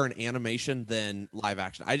rather see her in animation than live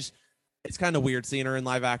action. It's kind of weird seeing her in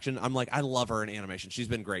live action. I'm like, I love her in animation. She's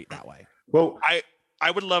been great that way. Well, I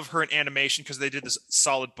would love her in animation because they did this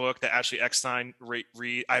solid book that Ashley Eckstein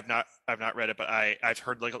read. I've not read it, but I've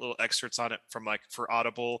heard like a little excerpts on it from like for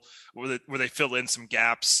Audible where they fill in some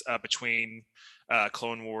gaps between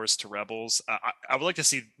Clone Wars to Rebels. I would like to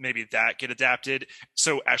see maybe that get adapted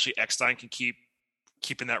so Ashley Eckstein can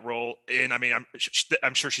keeping that role in. I mean,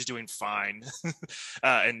 I'm sure she's doing fine,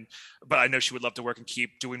 but I know she would love to work and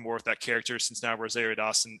keep doing more with that character since now Rosario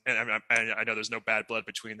Dawson and I know there's no bad blood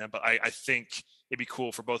between them, but I think it'd be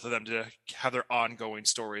cool for both of them to have their ongoing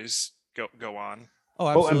stories go on. Oh,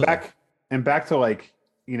 absolutely. Well, and back to like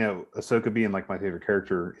Ahsoka being like my favorite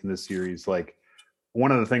character in this series. Like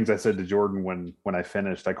one of the things I said to Jordan when I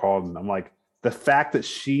finished, I called and I'm like, the fact that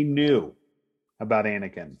she knew about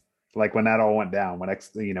Anakin. Like when that all went down, when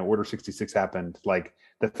Order 66 happened, like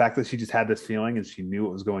the fact that she just had this feeling and she knew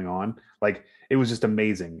what was going on, like it was just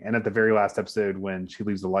amazing. And at the very last episode, when she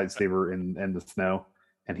leaves the lightsaber in the snow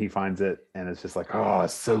and he finds it, and it's just like, oh,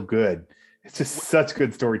 it's so good. It's just such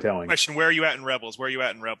good storytelling. Question: Where are you at in Rebels?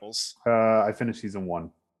 I finished season 1.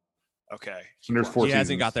 Okay. And there's 4 He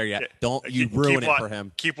hasn't got there yet. Don't you ruin it for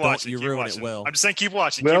him. Keep watching. Don't you ruin it, Will. I'm just saying, keep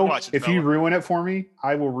watching. Will, keep watching. If you ruin it for me,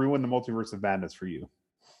 I will ruin the Multiverse of Madness for you.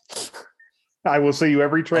 I will show you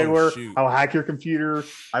every trailer. I'll hack your computer.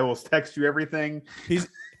 I will text you everything.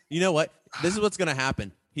 You know what? This is what's gonna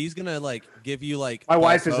happen. He's gonna like give you like. My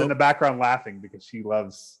wife is in the background laughing because she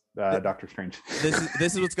loves Doctor Strange.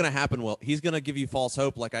 This is what's gonna happen. Will he's gonna give you false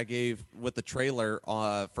hope like I gave with the trailer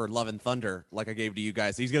for Love and Thunder, like I gave to you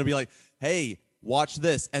guys. He's gonna be like, "Hey, watch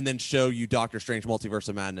this," and then show you Doctor Strange: Multiverse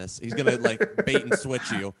of Madness. He's gonna like bait and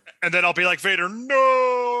switch you, and then I'll be like, Vader,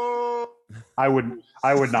 no. I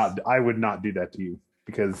would not do that to you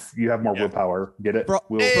because you have more willpower. Get it?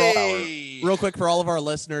 Willpower. Real quick for all of our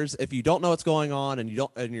listeners, if you don't know what's going on and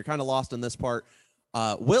you're kind of lost in this part,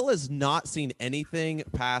 Will has not seen anything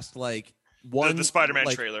past like the Spider-Man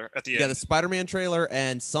trailer at the end. Yeah, the Spider-Man trailer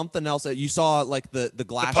and something else that you saw, like the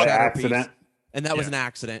glass shatter accident piece, and that was an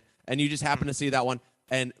accident, and you just happened to see that one.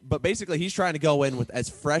 But basically, he's trying to go in with as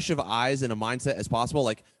fresh of eyes and a mindset as possible.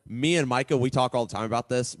 Like me and Micah, we talk all the time about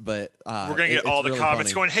this, but we're gonna get all the really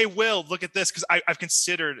comments going, "Hey, Will, look at this," because I've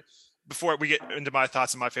considered before we get into my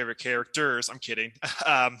thoughts on my favorite characters. I'm kidding.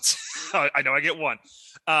 I know I get one.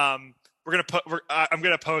 I'm gonna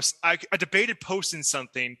post. I debated posting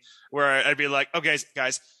something where I'd be like, "Oh, guys,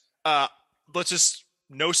 let's just."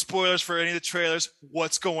 No spoilers for any of the trailers.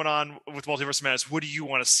 What's going on with Multiverse of Madness? What do you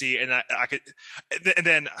want to see? And I could, and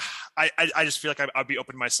then I just feel like I'd be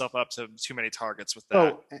opening myself up to too many targets with that.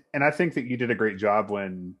 Oh, and I think that you did a great job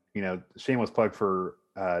when shameless plug for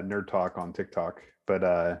Nerd Talk on TikTok,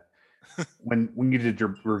 but when you did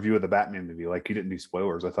your review of the Batman movie, like you didn't do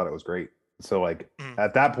spoilers. I thought it was great. So like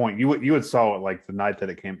at that point, you had saw it like the night that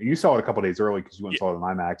it came. You saw it a couple days early because you went and saw it on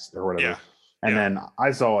IMAX or whatever. Yeah. And then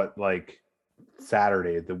I saw it like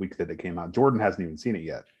Saturday, the week that it came out. Jordan hasn't even seen it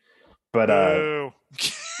yet, but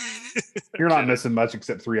you're not missing much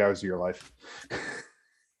except 3 hours of your life.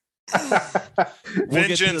 We'll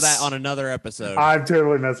get to that on another episode. I'm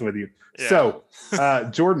totally messing with you. Yeah. So,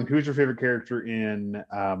 Jordan, who's your favorite character in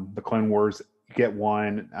the Clone Wars? You get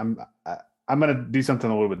one. I'm gonna do something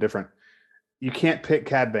a little bit different. You can't pick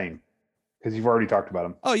Cad Bane because you've already talked about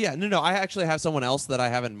him. Oh yeah, no. I actually have someone else that I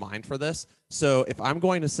have in mind for this. So if I'm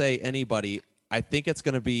going to say anybody, I think it's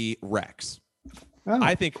going to be Rex. Oh,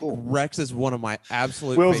 I think Rex is one of my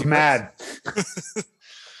absolute Will's favorites.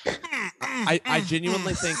 Mad. I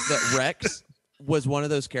genuinely think that Rex was one of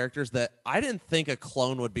those characters that I didn't think a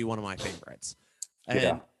clone would be one of my favorites.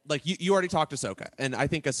 And like you already talked Ahsoka, and I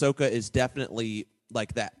think Ahsoka is definitely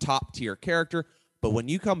like that top tier character. But when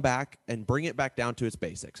you come back and bring it back down to its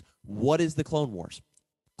basics, what is the Clone Wars?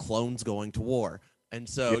 Clones going to war. And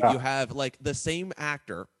so you have like the same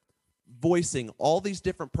actor voicing all these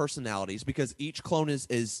different personalities, because each clone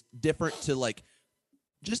is different to, like,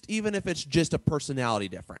 just even if it's just a personality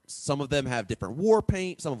difference. Some of them have different war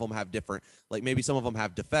paint. Some of them have different, like, maybe some of them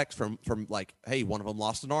have defects from like, hey, one of them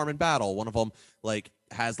lost an arm in battle. One of them, like,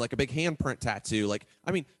 has like a big handprint tattoo. Like,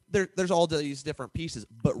 I mean, there's all these different pieces.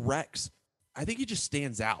 But Rex, I think he just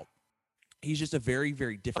stands out. He's just a very,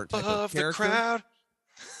 very different type of character. The crowd.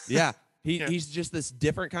 Yeah. He's just this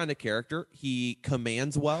different kind of character. He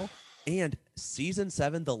commands well. And season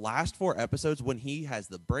 7, the last 4 episodes, when he has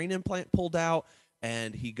the brain implant pulled out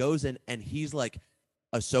and he goes in and he's like,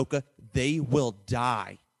 Ahsoka, they will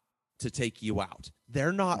die to take you out.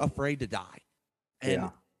 They're not afraid to die. And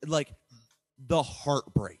like the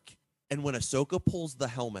heartbreak. And when Ahsoka pulls the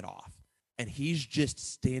helmet off and he's just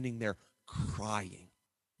standing there crying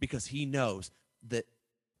because he knows that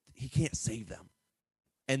he can't save them.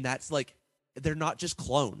 And that's like, they're not just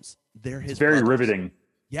clones. They're his very brothers. riveting.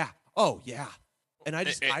 Yeah. Oh, yeah. And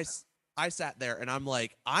I sat there and I'm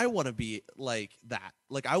like, I want to be like that.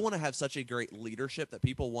 Like, I want to have such a great leadership that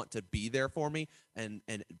people want to be there for me and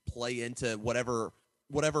play into whatever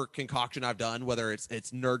concoction I've done, whether it's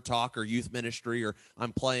nerd talk or youth ministry, or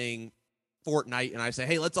I'm playing Fortnite and I say,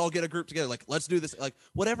 hey, let's all get a group together. Like, let's do this. Like,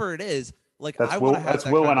 whatever it is. Like, That's I Will. want to have That's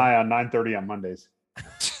that Will kind and of- I on 9:30 on Mondays.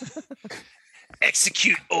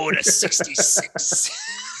 Execute Order 66.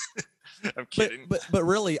 I'm kidding. But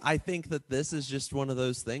really, I think that this is just one of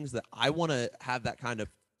those things that I want to have that kind of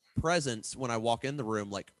presence when I walk in the room,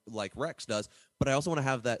 like Rex does. But I also want to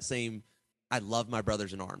have that same. I love my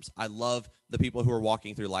brothers in arms. I love the people who are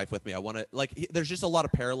walking through life with me. I want to, like, there's just a lot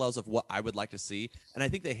of parallels of what I would like to see, and I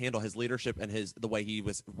think they handle his leadership and the way he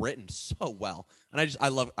was written so well. And I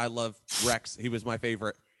love Rex. He was my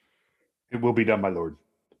favorite. It will be done, my lord.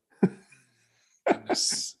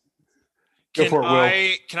 Goodness. Go for it,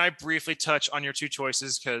 Will. Can I briefly touch on your 2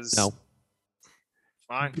 choices? Because No.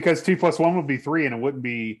 Fine. Because 2 + 1 would be 3, and it wouldn't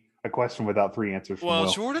be a question without 3 answers. From Well,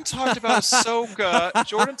 Will. Jordan talked about Ahsoka.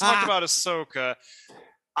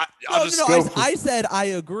 I said I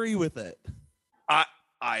agree with it. I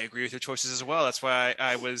agree with your choices as well. That's why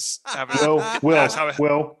I was having.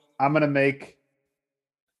 Will, I'm going to make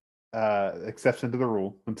exception to the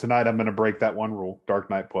rule, and tonight I'm going to break that one rule. Dark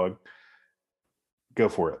Knight plug. Go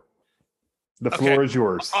for it. The floor is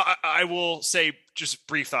yours. I will say just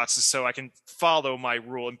brief thoughts so I can follow my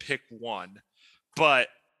rule and pick one. But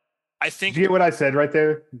I think. Did you get what I said right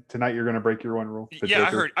there? Tonight you're going to break your one rule. Yeah,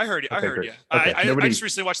 I heard you. Okay, I heard great. you. Okay, I just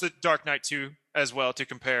recently watched the Dark Knight 2 as well to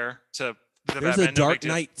compare to the There's Batman. a Dark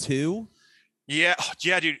Knight 2? Yeah,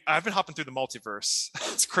 dude. I've been hopping through the multiverse.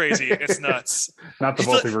 It's crazy. It's nuts. Not the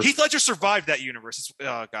multiverse. Heath Ledger survived that universe.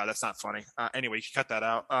 Oh god, that's not funny. Anyway, you can cut that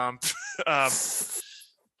out.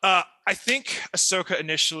 I think Ahsoka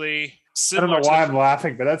initially. I don't know why I'm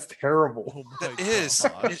laughing, but that's terrible. Oh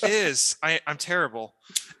It is. I'm terrible.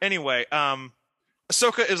 Anyway,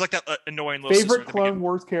 Ahsoka is like that annoying little Favorite sister at the Clone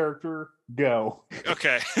Wars character? Go.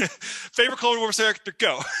 Okay. Favorite Clone Wars character?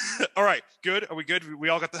 Go. All right. Good. Are we good? We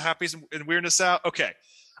all got the happies and weirdness out? Okay.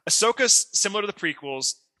 Ahsoka's similar to the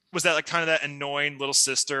prequels. Was that like kind of that annoying little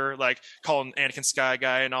sister, like calling Anakin Sky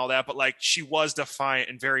Guy and all that? But like she was defiant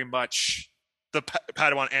and very much the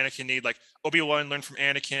Padawan Anakin need. Like Obi-Wan learned from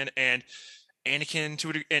Anakin, and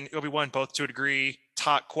Anakin and Obi-Wan both to a degree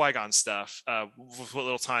taught Qui-Gon stuff with what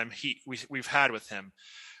little time we've had with him.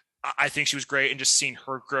 I think she was great, and just seeing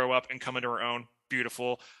her grow up and come into her own,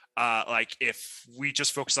 beautiful. Like if we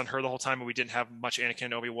just focused on her the whole time and we didn't have much Anakin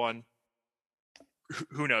and Obi-Wan,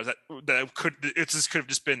 who knows? That could have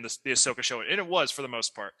just been the Ahsoka show, and it was for the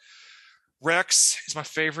most part. Rex is my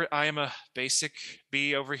favorite. I am a basic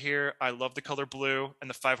B over here. I love the color blue and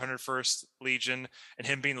the 501st Legion, and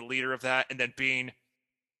him being the leader of that, and then being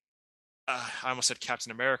I almost said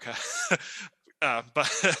Captain America. But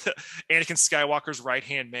Anakin Skywalker's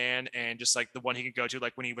right-hand man, and just like the one he could go to,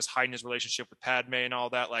 like when he was hiding his relationship with Padme and all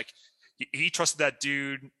that, like he trusted that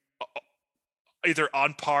dude either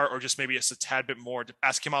on par or just maybe just a tad bit more. To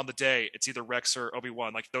ask him on the day, it's either Rex or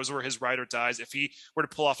Obi-Wan. Like those were his ride or dies. If he were to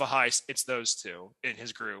pull off a heist, it's those two in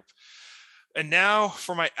his group. And now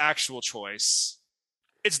for my actual choice,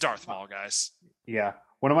 it's Darth Maul, guys. Yeah,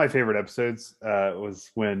 one of my favorite episodes was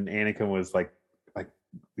when Anakin was like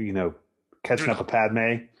catching up with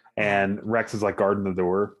Padme, and Rex is like guarding the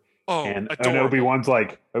door. And Obi-Wan's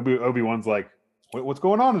like, what's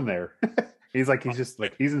going on in there? He's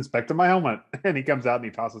inspecting my helmet, and he comes out and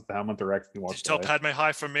he tosses the helmet to Rex. And he walks Did you tell away. Padme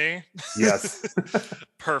hi from me? Yes.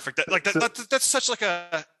 Perfect. That's such like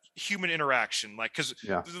a human interaction, like because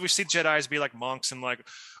Yeah. we see Jedis be like monks and like,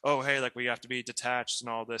 oh hey, like we have to be detached and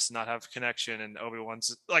all this and not have connection, and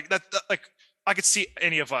Obi-Wan's like that like I could see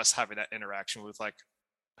any of us having that interaction with like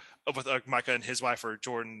Micah and his wife, or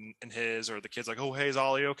Jordan and his, or the kids like, oh hey, is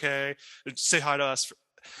Ollie okay? Say hi to us.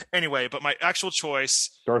 Anyway, but my actual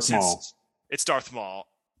choice, Darth since Maul. it's Darth Maul.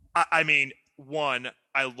 I mean, one,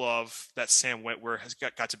 I love that Sam Witwer has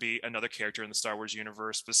got to be another character in the Star Wars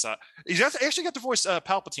universe. He's actually got to voice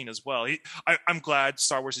Palpatine as well. I'm glad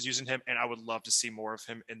Star Wars is using him, and I would love to see more of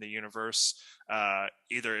him in the universe.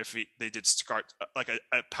 Either if they did start like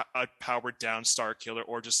a powered down Star Killer,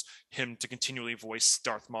 or just him to continually voice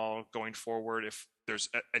Darth Maul going forward if there's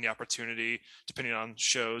any opportunity, depending on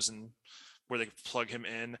shows and where they plug him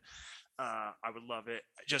in. I would love it.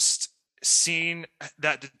 Just seeing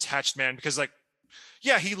that detached man, because like,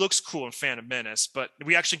 yeah, he looks cool in Phantom Menace, but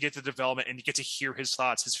we actually get the development and you get to hear his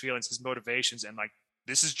thoughts, his feelings, his motivations, and like,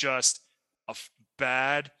 this is just a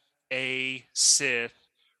bad Sith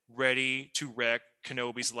ready to wreck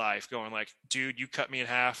Kenobi's life, going like, dude, you cut me in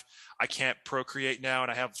half. I can't procreate now,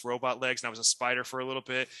 and I have robot legs, and I was a spider for a little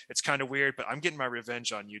bit. It's kind of weird, but I'm getting my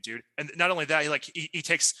revenge on you, dude. And not only that, he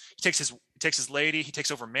takes his lady, he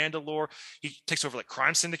takes over Mandalore, he takes over like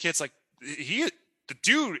crime syndicates. Like the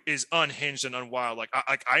dude is unhinged and unwild. Like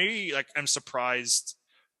I am surprised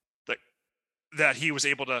that he was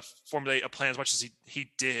able to formulate a plan as much as he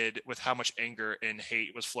did, with how much anger and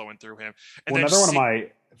hate was flowing through him. And well, another one of my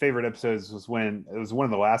favorite episodes was when it was one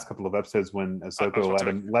of the last couple of episodes when Ahsoka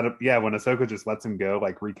when Ahsoka just lets him go,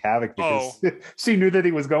 like wreak havoc, because she knew that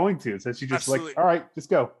he was going to. So she just like, all right, just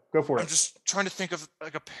go for it. I'm just trying to think of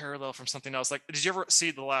like a parallel from something else. Like, did you ever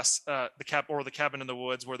see the last the Cabin in the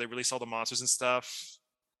Woods, where they release all the monsters and stuff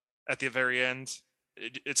at the very end?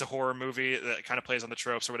 It's a horror movie that kind of plays on the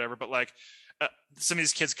tropes or whatever, but like some of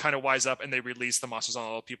these kids kind of wise up and they release the monsters on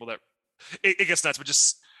all the people that it gets nuts, but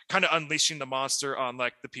just kind of unleashing the monster on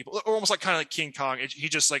like the people, or almost like kind of like King Kong. He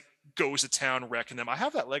just like goes to town wrecking them. I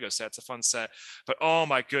have that Lego set. It's a fun set, but oh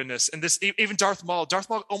my goodness. And this, even Darth Maul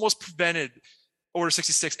almost prevented Order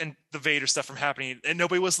 66 and the Vader stuff from happening, and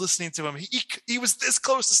nobody was listening to him. He was this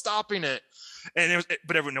close to stopping it. And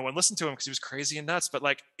no one listened to him because he was crazy and nuts. But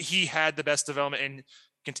like, he had the best development, and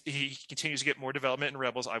he continues to get more development in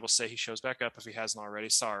Rebels. I will say he shows back up if he hasn't already.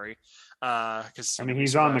 Sorry, because I mean,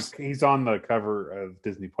 he's on the cover of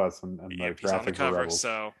Disney Plus and the graphic for Rebels.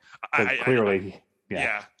 So clearly,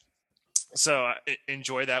 yeah. So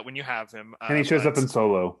enjoy that when you have him. And he shows up in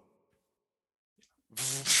Solo.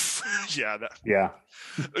 Yeah.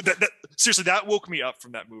 That Seriously, that woke me up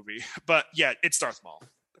from that movie. But yeah, it's Darth Maul.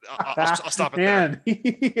 I'll stop it there.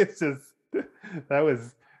 It's just, that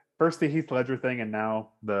was first the Heath Ledger thing, and now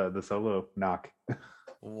the Solo knock.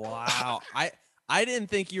 Wow. I didn't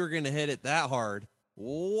think you were going to hit it that hard.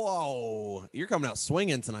 Whoa. You're coming out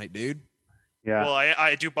swinging tonight, dude. Yeah. Well,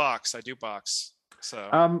 I do box.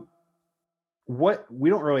 So what we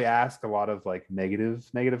don't really ask a lot of like negative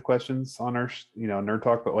questions on our Nerd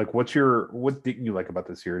Talk, but like what didn't you like about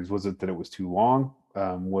the series? Was it that it was too long?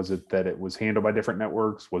 Was it that it was handled by different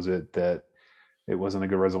networks? Was it that it wasn't a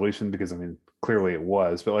good resolution? Because I mean, clearly it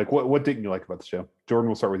was, but like what didn't you like about the show? Jordan,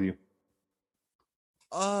 we'll start with you.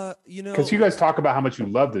 Because you guys talk about how much you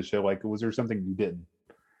love this show. Like, was there something you didn't?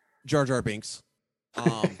 Jar Jar Binks.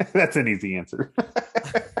 That's an easy answer.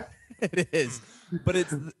 It is, but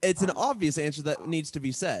it's an obvious answer that needs to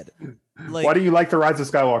be said. Like, why do you like The Rise of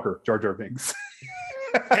Skywalker? Jar Jar Binks.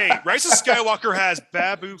 Hey, Rise of Skywalker has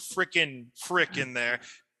Babu frickin' Frick in there.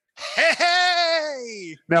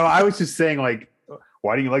 Hey! No, I was just saying, like,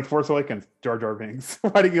 why do you like Force Awakens? Jar Jar Binks.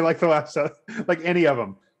 Why do you like the last show? Like any of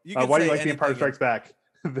them? Why do you like The Empire Strikes Back?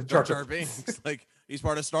 The Jar Jar Binks. Like, he's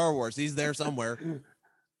part of Star Wars. He's there somewhere.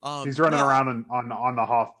 He's running around on the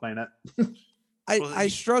Hoth planet. I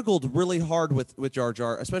struggled really hard with Jar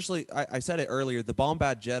Jar, especially I said it earlier, the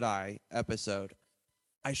Bombad Jedi episode.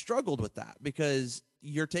 I struggled with that because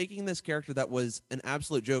you're taking this character that was an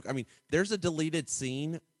absolute joke. I mean, there's a deleted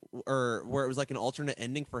scene where it was like an alternate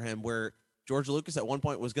ending for him, where George Lucas at one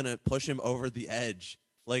point was going to push him over the edge,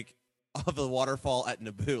 like of the waterfall at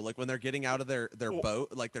Naboo. Like when they're getting out of their boat,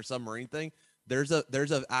 like their submarine thing, there's a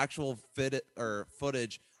actual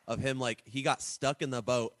footage of him, like he got stuck in the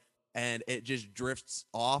boat and it just drifts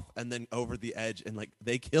off and then over the edge, and like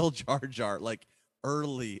they kill Jar Jar like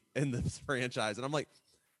early in this franchise. And I'm like,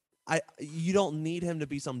 you don't need him to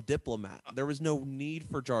be some diplomat. There was no need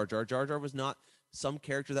for Jar Jar. Jar Jar was not some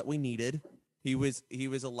character that we needed. He was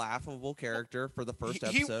a laughable character for the first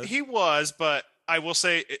episode. He was, but I will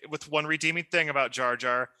say, with one redeeming thing about Jar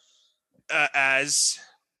Jar, as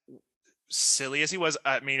silly as he was,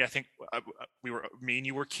 I mean, I think me and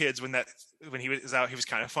you were kids when he was out. He was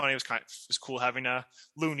kind of funny. It was cool having a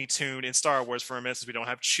Looney Tune in Star Wars for a minute, since we don't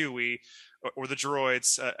have Chewie or the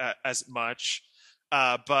droids as much.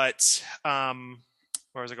 But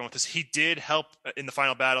where was I going with this? He did help in the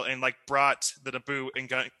final battle and like brought the Naboo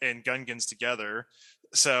and Gungans together.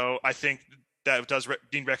 So I think that does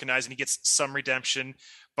being recognized, and he gets some redemption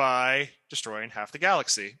by destroying half the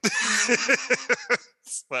galaxy.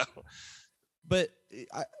 So. But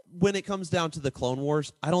when it comes down to the Clone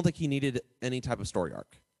Wars, I don't think he needed any type of story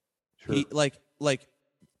arc. Sure. He like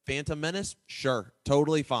Phantom Menace, sure,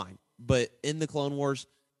 totally fine. But in the Clone Wars,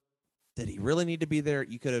 did he really need to be there?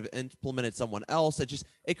 You could have implemented someone else.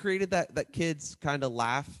 It created that kids kind of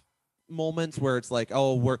laugh moments where it's like,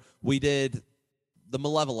 oh, we did the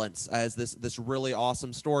Malevolence as this really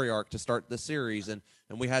awesome story arc to start the series, and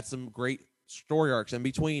we had some great story arcs in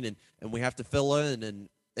between, and we have to fill in, and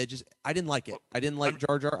I didn't like it. I didn't like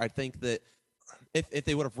Jar Jar. I think that if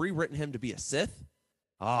they would have rewritten him to be a Sith,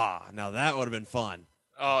 now that would have been fun.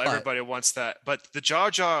 Oh, everybody wants that. But the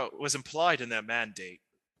Jar Jar was implied in that mandate.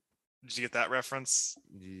 Did you get that reference?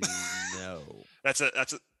 No. There's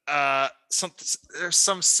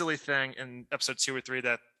some silly thing in episode 2 or 3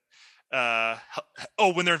 that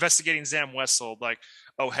when they're investigating Zam Wesell, like,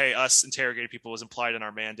 oh, hey, us interrogating people was implied in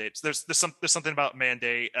our mandate. So there's something about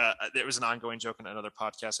mandate. There was an ongoing joke in another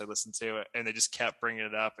podcast I listened to, and they just kept bringing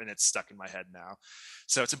it up, and it's stuck in my head now.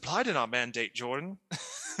 So it's implied in our mandate, Jordan.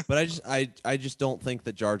 But I just don't think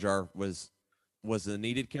that Jar Jar was a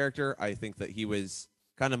needed character. I think that he was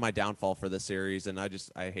kind of my downfall for this series, and I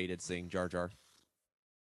hated seeing Jar Jar.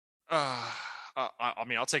 I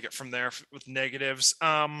mean, I'll take it from there with negatives.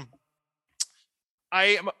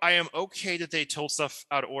 I am okay that they told stuff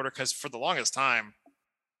out of order, because for the longest time,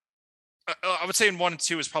 I would say in 1 and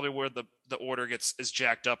 2 is probably where the order is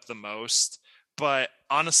jacked up the most. But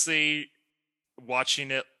honestly,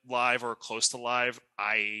 watching it live or close to live,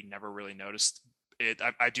 I never really noticed it.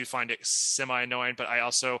 I do find it semi annoying, but I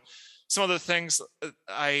also, some other things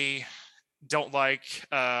I don't like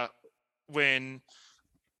when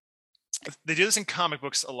they do this in comic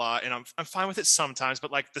books a lot, and I'm fine with it sometimes, but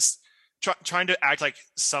like this. Trying to act like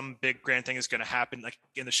some big grand thing is going to happen, like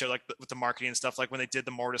in the show, like with the marketing and stuff, like when they did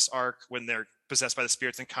the Mortis arc, when they're possessed by the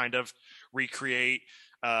spirits and kind of recreate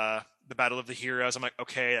the Battle of the Heroes. I'm like,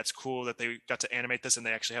 okay, that's cool that they got to animate this and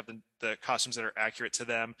they actually have the costumes that are accurate to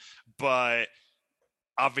them. But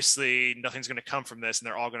obviously nothing's going to come from this, and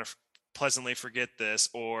they're all going to pleasantly forget this,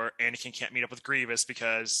 or Anakin can't meet up with Grievous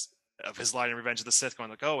because of his line in Revenge of the Sith, going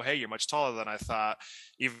like, oh, hey, you're much taller than I thought,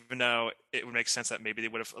 even though it would make sense that maybe they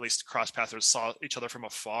would have at least crossed paths or saw each other from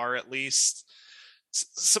afar at least.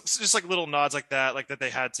 So just like little nods like that they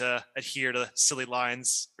had to adhere to silly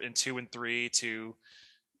lines in 2 and 3 to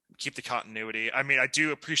keep the continuity. I mean, I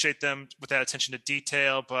do appreciate them with that attention to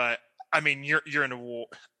detail, but I mean, you're in a war.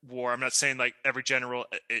 I'm not saying like every general,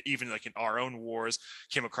 even like in our own wars,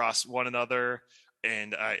 came across one another,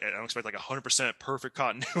 and I don't expect like 100% perfect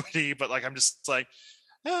continuity, but like I'm just like,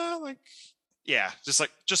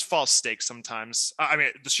 just false stakes sometimes. I mean,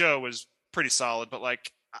 the show was pretty solid, but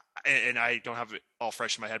like, and I don't have it all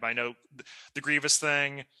fresh in my head, but I know the Grievous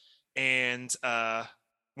thing, and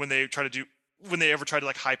when they ever try to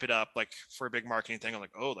like hype it up like for a big marketing thing, I'm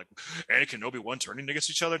like, oh, like Anakin and Obi-Wan turning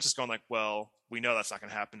against each other, just going like, well, we know that's not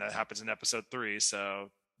going to happen. That happens in episode 3,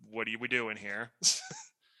 so what are we doing here?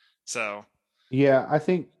 So yeah, I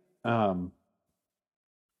think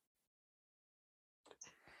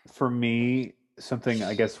for me, something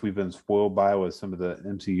I guess we've been spoiled by was some of the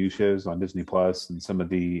MCU shows on Disney Plus and some of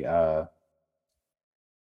the other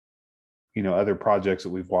projects that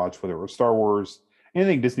we've watched, whether it was Star Wars,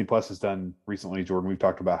 anything Disney Plus has done recently. Jordan, we've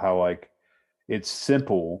talked about how like it's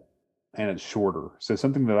simple and it's shorter. So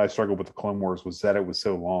something that I struggled with the Clone Wars was that it was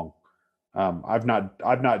so long. I've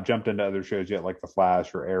not jumped into other shows yet, like The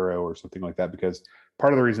Flash or Arrow or something like that, because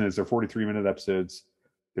part of the reason is they're 43-minute episodes.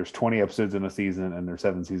 There's 20 episodes in a season, and they're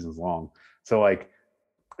 7 seasons long. So like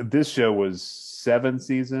this show was 7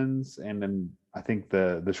 seasons, and then I think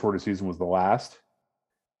the shortest season was the last.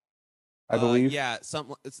 I believe. Yeah,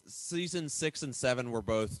 season 6 and 7 were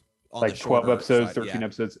both on like the 12 episodes, side, 13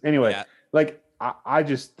 episodes. Anyway, yeah. Like I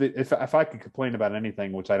just, if I could complain about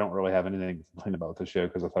anything, which I don't really have anything to complain about with the show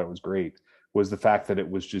because I thought it was great, was the fact that it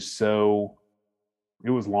was just it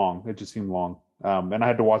was long. It just seemed long. And I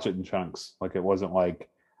had to watch it in chunks. Like it wasn't like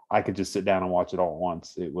I could just sit down and watch it all at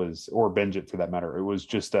once. It was, or binge it for that matter. It was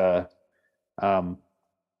just it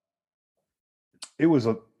was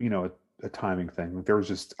a timing thing. Like there was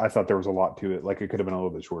just, I thought there was a lot to it. Like it could have been a little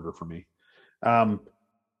bit shorter for me.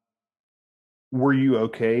 were you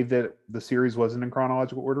okay that the series wasn't in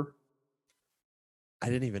chronological order? I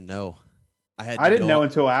didn't even know. I didn't know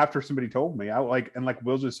until after somebody told me. I like, and like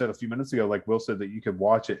Will just said a few minutes ago, like Will said that you could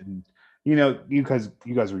watch it, and you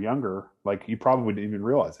guys were younger, like you probably didn't even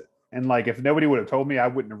realize it. And like if nobody would have told me, I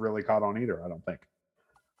wouldn't have really caught on either. I don't think.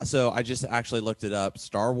 So I just actually looked it up.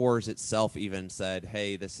 Star Wars itself even said,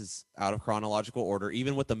 "Hey, this is out of chronological order."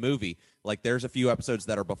 Even with the movie, like there's a few episodes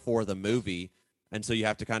that are before the movie, and so you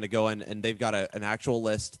have to kind of go in, and they've got an actual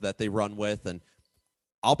list that they run with. And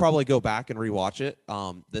I'll probably go back and rewatch it.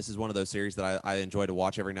 This is one of those series that I enjoy to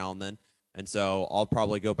watch every now and then, and so I'll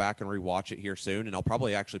probably go back and rewatch it here soon, and I'll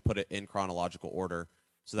probably actually put it in chronological order,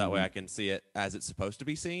 so that way I can see it as it's supposed to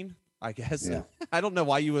be seen. I guess. Yeah. I don't know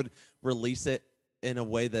why you would release it in a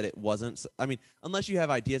way that it wasn't. I mean, unless you have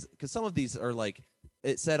ideas, because some of these are like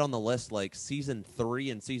it said on the list, like season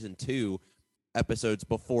 3 and season 2 episodes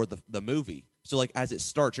before the movie. So like as it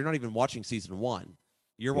starts, you're not even watching season 1.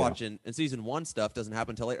 You're watching, and season 1 stuff doesn't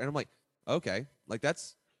happen until later. And I'm like, okay, like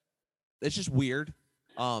it's just weird.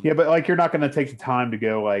 Yeah, but like you're not going to take the time to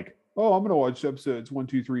go like, oh, I'm going to watch episodes 1,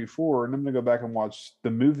 2, 3, 4, and I'm going to go back and watch the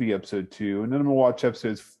movie episode 2, and then I'm going to watch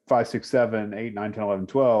episodes 5, 6, 7, 8, 9, 10, 11,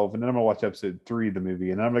 12, and then I'm going to watch episode 3 of the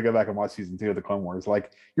movie, and then I'm going to go back and watch season 2 of the Clone Wars.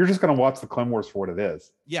 Like you're just going to watch the Clone Wars for what it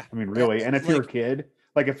is. Yeah, I mean, really. And if you're a kid,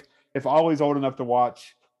 like if Ollie's old enough to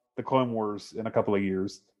watch the Clone Wars in a couple of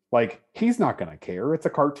years, like he's not going to care. It's a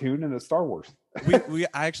cartoon and it's Star Wars. I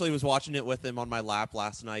actually was watching it with him on my lap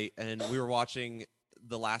last night, and we were watching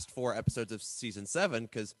the last 4 episodes of season 7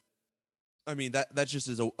 because I mean that just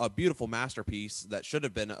is a beautiful masterpiece that should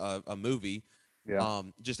have been a movie. Yeah.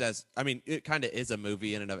 Just as I mean, it kind of is a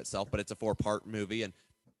movie in and of itself, but it's a 4-part movie. And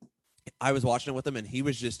I was watching it with him, and he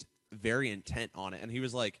was just very intent on it, and he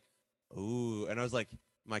was like, "Ooh," and I was like,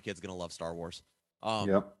 "My kid's gonna love Star Wars."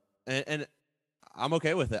 Yep. And I'm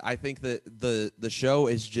okay with it. I think that the show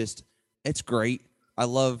is just it's great. I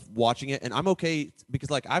love watching it, and I'm okay because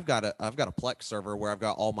like I've got a Plex server where I've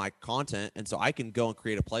got all my content, and so I can go and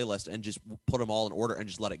create a playlist and just put them all in order and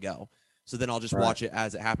just let it go. So then I'll just watch it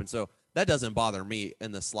as it happens. So that doesn't bother me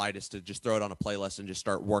in the slightest to just throw it on a playlist and just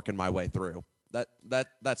start working my way through.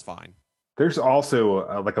 That's fine. There's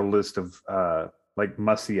also like a list of like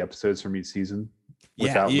must see episodes from each season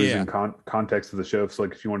without losing context of the show. So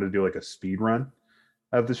like if you wanted to do like a speed run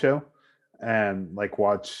of the show and like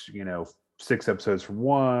watch 6 episodes from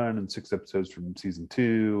 1 and 6 episodes from season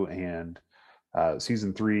 2 and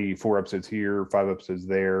season 3, 4 episodes here, 5 episodes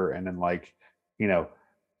there, and then like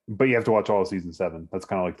but you have to watch all of season 7. That's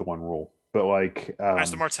kind of like the one rule. But like that's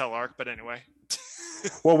the Martell arc. But anyway,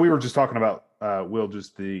 well, we were just talking about Will,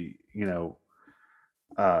 just the the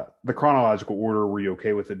chronological order. Were you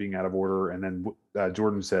okay with it being out of order? And then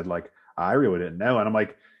Jordan said like I really didn't know, and I'm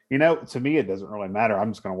like, to me it doesn't really matter.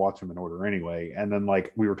 I'm just going to watch them in order anyway. And then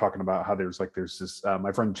like we were talking about how there's this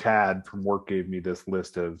my friend Chad from work gave me this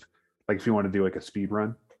list of like if you want to do like a speed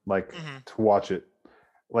run, like to watch it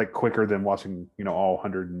like quicker than watching all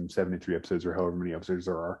 173 episodes or however many episodes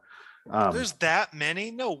there are. There's that many?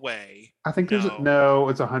 No way. I think there's it's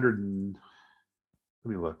 100 and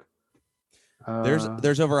let me look.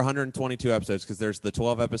 There's over 122 episodes because there's the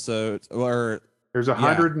 12 episodes or there's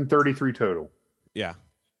 133 total. Yeah.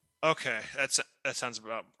 Okay, that sounds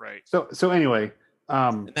about right. So anyway,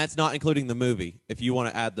 and that's not including the movie. If you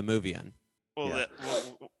want to add the movie in, well,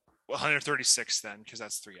 136 then, because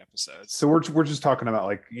that's 3 episodes. So we're just talking about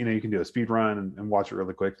like you can do a speed run and watch it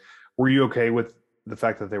really quick. Were you okay with the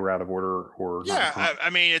fact that they were out of order or yeah? not?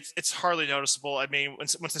 I mean, it's hardly noticeable. I mean,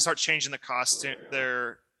 once they start changing the costume,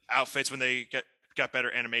 their outfits, when they got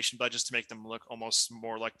better animation budgets to make them look almost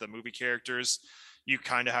more like the movie characters, you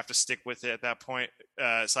kind of have to stick with it at that point.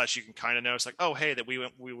 Slash, you can kind of notice like, oh, hey, that we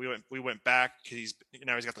went back because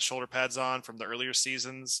he's got the shoulder pads on from the earlier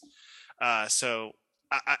seasons. So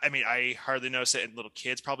I mean, I hardly noticed it, and little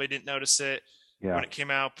kids probably didn't notice it when it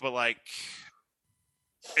came out. But like,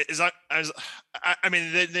 I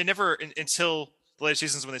mean, they never until the later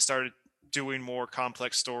seasons when they started doing more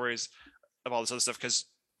complex stories of all this other stuff. Because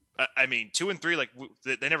I mean, 2 and 3, like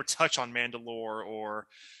they never touch on Mandalore or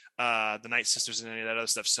the Night Sisters and any of that other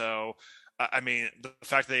stuff. So I mean, the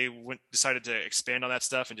fact they decided to expand on that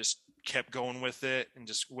stuff and just kept going with it and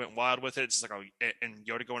just went wild with it. It's just like, and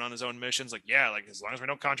Yoda going on his own missions. Like, yeah, like as long as we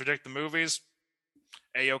don't contradict the movies,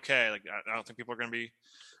 okay. Like, I don't think people are going to be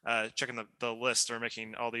checking the list or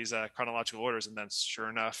making all these chronological orders. And then sure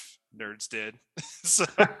enough, nerds did. So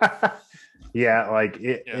yeah, like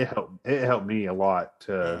it helped me a lot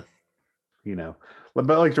to, but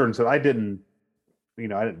like Jordan said, I didn't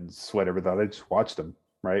sweat everything. I just watched them.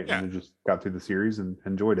 right? Yeah. And then just got through the series and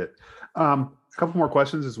enjoyed it. A couple more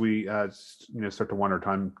questions as we start to wind our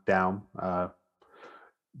time down.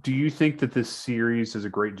 Do you think that this series does a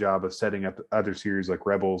great job of setting up other series like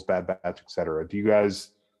Rebels, Bad Batch, etc.? Do you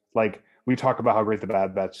guys like? We talk about how great the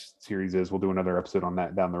Bad Batch series is. We'll do another episode on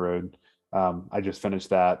that down the road. I just finished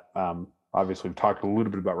that. Obviously, we've talked a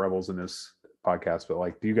little bit about Rebels in this podcast, but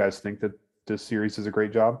like, do you guys think that this series does a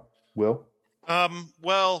great job? Will?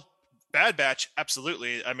 Well, Bad Batch,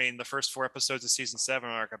 absolutely. I mean, the first 4 episodes of season 7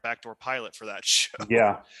 are like a backdoor pilot for that show.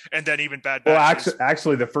 Yeah. And then even Bad Well, Batch.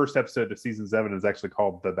 actually, the first episode of season 7 is actually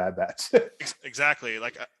called The Bad Batch. Exactly.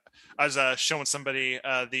 Like I was showing somebody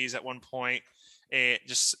these at one point,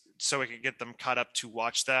 just so we could get them caught up to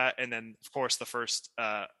watch that. And then, of course, the first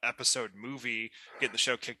episode movie, getting the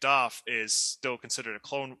show kicked off, is still considered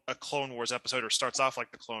a Clone Wars episode, or starts off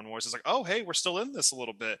like the Clone Wars. It's like, oh, hey, we're still in this a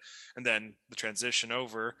little bit. And then the transition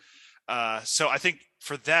over. So I think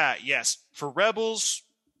for that, yes. For Rebels,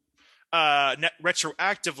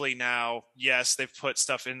 retroactively now, yes, they've put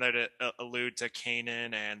stuff in there to allude to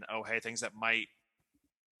Kanan and, oh, hey, things that might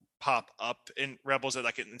pop up in Rebels,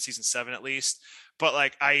 like in season 7 at least. But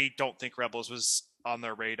like, I don't think Rebels was on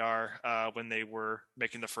their radar when they were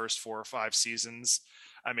making the first 4 or 5 seasons.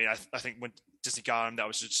 I mean, I think when Disney got them, that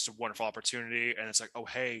was just a wonderful opportunity. And it's like, oh,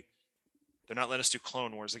 hey, they're not letting us do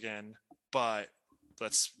Clone Wars again, but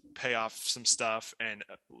let's pay off some stuff and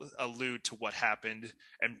allude to what happened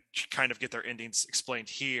and kind of get their endings explained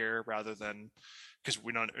here, rather than, because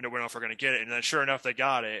we don't know if we're going to get it. And then sure enough, they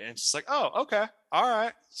got it. And it's just like, oh, okay. All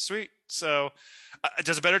right, sweet. So it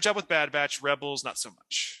does a better job with Bad Batch. Rebels, not so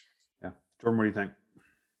much. Yeah. Jordan, what do you think?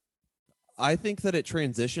 I think that it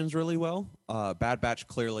transitions really well. Bad Batch,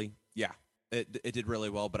 clearly, yeah, it did really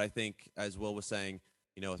well. But I think, as Will was saying,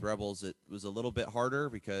 with Rebels, it was a little bit harder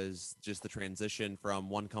because just the transition from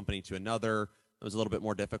one company to another, it was a little bit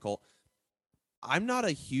more difficult. I'm not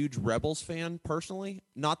a huge Rebels fan personally.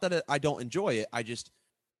 Not that I don't enjoy it. I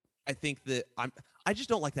think that I just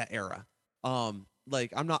don't like that era.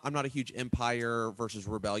 Like I'm not a huge Empire versus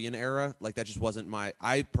Rebellion era. Like that just wasn't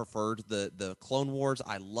I preferred the Clone Wars.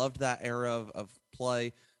 I loved that era of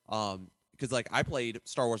play. Because like I played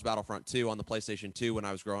Star Wars Battlefront 2 on the PlayStation 2 when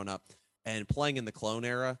I was growing up, and playing in the clone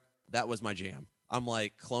era, that was my jam. I'm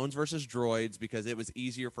like, clones versus droids, because it was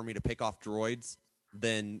easier for me to pick off droids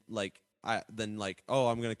than like, oh,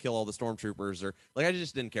 I'm gonna kill all the stormtroopers, or like I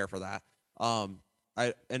just didn't care for that. And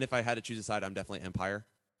if I had to choose a side, I'm definitely Empire.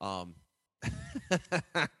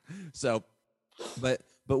 So, but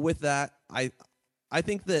with that, I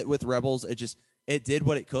think that with Rebels, it did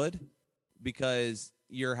what it could, because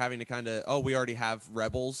you're having to kind of, we already have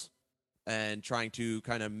Rebels, and trying to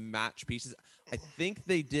kind of match pieces. I think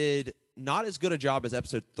they did not as good a job as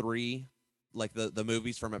episode 3, like the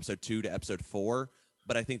movies from episode 2 to episode 4,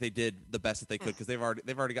 but I think they did the best that they could, because they've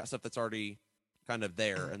already got stuff that's already kind of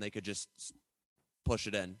there, and they could just push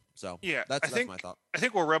it in. So yeah, that's my thought. I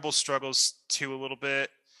think where Rebels struggles too a little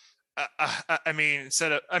bit.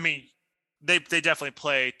 They definitely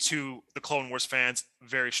play to the Clone Wars fans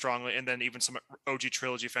very strongly, and then even some OG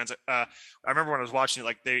trilogy fans. I remember when I was watching it,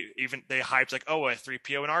 like they hyped like, oh, a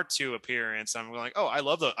 3PO and R2 appearance. I'm like, oh, I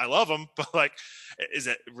love them, but like, is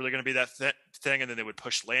it really going to be that thing? And then they would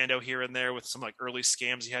push Lando here and there with some like early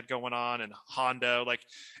scams he had going on, and Hondo. Like,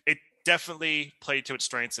 it definitely played to its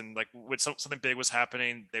strengths, and like when something big was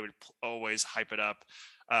happening, they would always hype it up.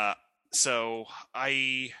 So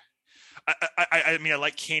I mean, I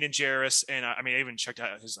like Kanan Jarrus, and I even checked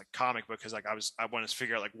out his like comic book, because like I wanted to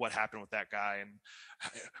figure out like what happened with that guy, and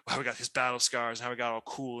how we got his battle scars, and how we got all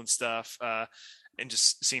cool and stuff, and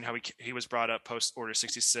just seeing how he was brought up post Order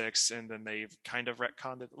 66, and then they've kind of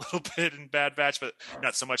retconned it a little bit in Bad Batch, but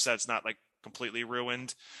not so much that it's not like completely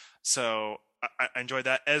ruined. So I enjoyed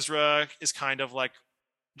that. Ezra is kind of like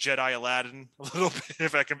Jedi Aladdin a little bit,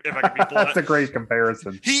 if I can be blunt. That's a great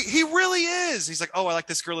comparison. He really is. He's like, oh, I like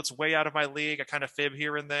this girl that's way out of my league. I kind of fib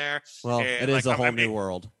here and there. Well, and it is a whole new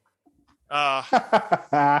world. Well,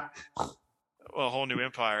 a whole new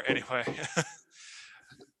empire. Anyway,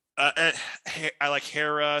 I like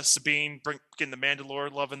Hera, Sabine, getting the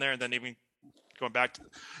Mandalore love in there, and then even going back to,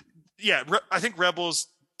 I think Rebels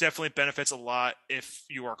definitely benefits a lot if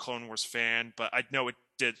you are a Clone Wars fan, but I know it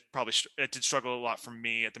did struggle a lot for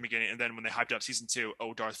me at the beginning, and then when they hyped up season 2,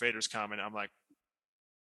 Darth Vader's coming, I'm like,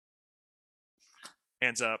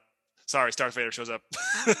 hands up. Sorry, Darth Vader shows up.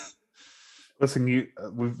 Listen,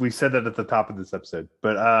 we said that at the top of this episode,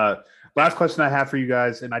 but last question I have for you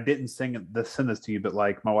guys, and I didn't send this to you, but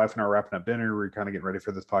like my wife and I were wrapping up dinner, we were kind of getting ready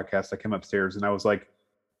for this podcast. I came upstairs and I was like,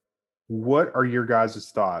 what are your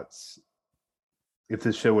guys' thoughts if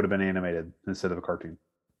this show would have been animated instead of a cartoon?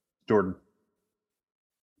 Jordan.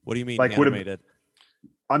 What do you mean Like, would it- animated?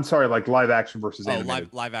 I'm sorry, like live action versus Oh,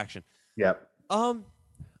 animated. live action. Yep. I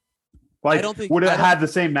Like, don't think- would it I have don't- had the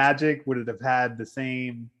same magic? Would it have had the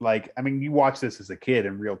same, like, I mean, you watch this as a kid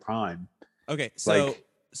in real time. Okay, so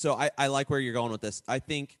Like- I like where you're going with this. I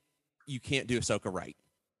think you can't do Ahsoka right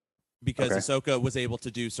because Okay. Ahsoka was able to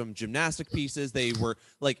do some gymnastic pieces. They were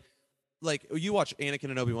like you watch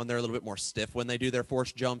Anakin and Obi-Wan, they're a little bit more stiff when they do their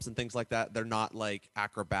force jumps and things like that. They're not like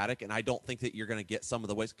acrobatic, and I don't think that you're going to get some of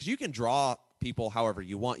the ways because you can draw people however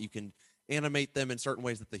you want. You can animate them in certain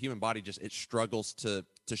ways that the human body just it struggles to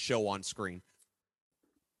show on screen.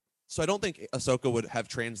 So I don't think Ahsoka would have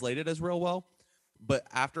translated as real well. But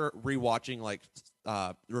after rewatching like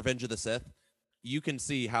Revenge of the Sith, you can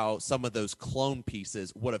see how some of those clone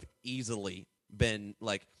pieces would have easily been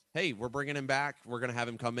like, hey, we're bringing him back. We're going to have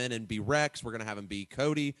him come in and be Rex. We're going to have him be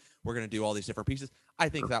Cody. We're going to do all these different pieces. I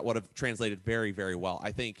think that would have translated very, very well.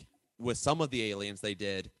 I think with some of the aliens they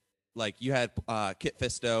did, like you had Kit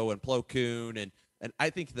Fisto and Plo Koon, and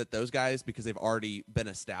I think that those guys, because they've already been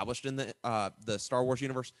established in the Star Wars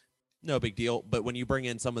universe, no big deal. But when you bring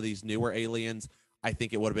in some of these newer aliens, I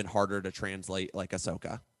think it would have been harder to translate like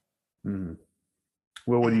Ahsoka. Mm-hmm.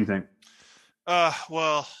 Well, what do you think?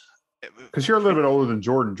 Well, Because you're a little bit older than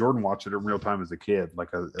Jordan. Jordan watched it in real time as a kid. Like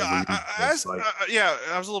yeah,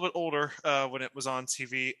 I was a little bit older when it was on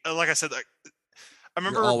TV. Like I said, I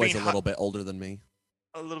remember You're always being a little bit older than me.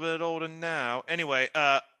 a little bit older now. Anyway,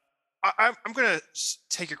 I'm going to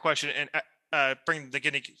take your question and bring the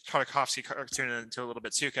Genndy Tartakovsky cartoon into a little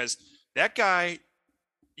bit too, because that guy,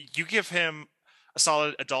 you give him a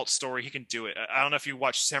solid adult story, he can do it. I don't know if you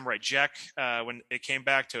watched Samurai Jack when it came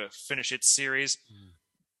back to finish its series.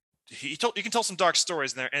 You can tell some dark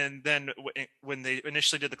stories in there. And then when they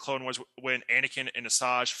initially did the Clone Wars, when Anakin and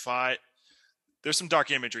Asajj fought, there's some dark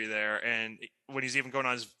imagery there. And when he's even going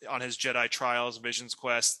on his Jedi trials, Visions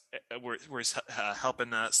quest, where he's helping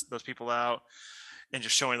those people out and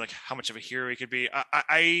just showing like how much of a hero he could be.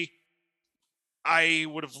 I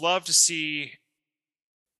would have loved to see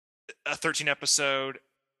a 13 episode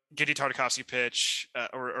Genndy Tartakovsky pitch,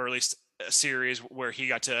 or at least a series where he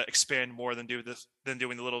got to expand more than doing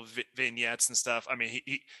the little vignettes and stuff. I mean,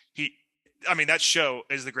 I mean, that show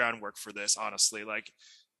is the groundwork for this, honestly. Like,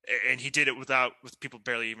 and he did it with people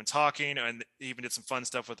barely even talking, and he even did some fun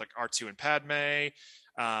stuff with like R2 and Padme,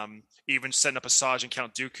 even setting up Asajj and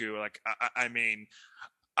Count Dooku. Like, I mean,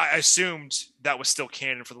 I assumed that was still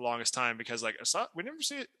canon for the longest time because like we never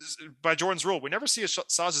see it by Jordan's rule. We never see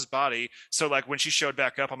Asajj's body. So like when she showed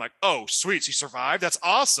back up, I'm like, oh sweet, she survived. That's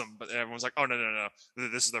awesome. But everyone's like, oh no,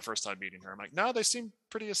 this is their first time meeting her. I'm like, no, they seem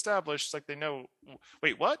pretty established. Like they know.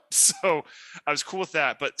 Wait, what? So I was cool with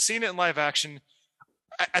that. But seeing it in live action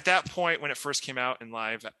at that point when it first came out in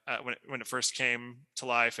live, when it first came to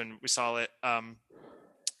life and we saw it,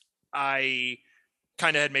 I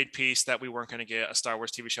kind of had made peace that we weren't going to get a Star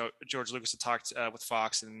Wars TV show. George Lucas had talked with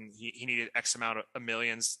Fox, and he needed X amount of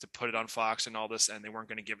millions to put it on Fox and all this, and they weren't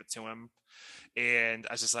going to give it to him. And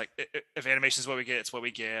I was just like, if animation is what we get, it's what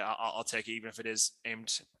we get. I'll take it, even if it is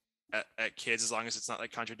aimed at kids, as long as it's not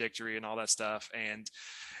like contradictory and all that stuff. And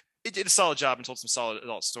it did a solid job and told some solid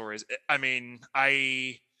adult stories. I mean,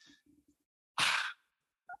 I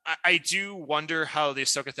do wonder how the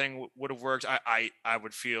Ahsoka thing would have worked. I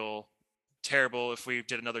would feel terrible if we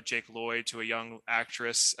did another Jake Lloyd to a young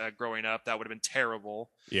actress growing up. That would have been terrible.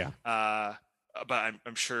 Yeah. But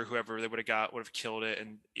I'm sure whoever they would have got would have killed it.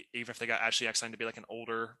 And even if they got Ashley Eckstein to be like an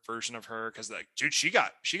older version of her, because like, dude, she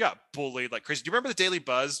got bullied like crazy. Do you remember the Daily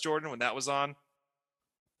Buzz, Jordan, when that was on?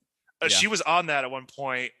 Yeah. She was on that at one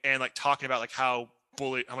point and like talking about like how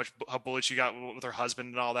bullied she got with her husband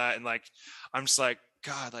and all that. And like, I'm just like,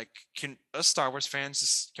 God, like, can us Star Wars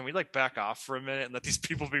fans can we like back off for a minute and let these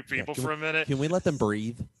people be people for a minute? Can we let them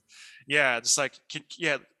breathe? Yeah, just like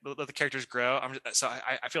let the characters grow.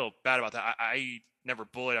 I feel bad about that. I never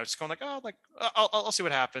bullied. I was just going like, oh, like I'll see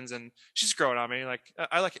what happens, and she's growing on me. Like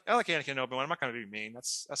I like Anakin and Obi-Wan. I'm not gonna be mean.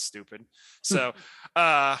 That's stupid. So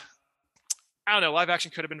I don't know. Live action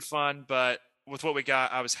could have been fun, but with what we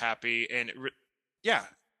got, I was happy. And yeah,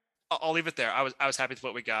 I'll leave it there. I was happy with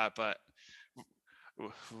what we got, but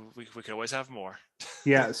we could always have more.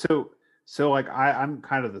 Yeah. So like I'm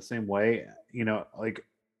kind of the same way. You know, like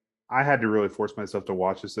I had to really force myself to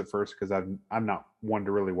watch this at first because I'm not one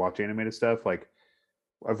to really watch animated stuff. Like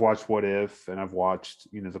I've watched What If and I've watched,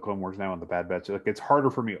 you know, the Clone Wars now and the Bad Batch. Like it's harder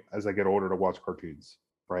for me as I get older to watch cartoons,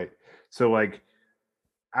 right? So like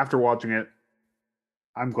after watching it,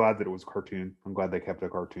 I'm glad that it was a cartoon. I'm glad they kept it a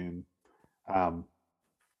cartoon.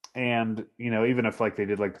 And you know, even if like they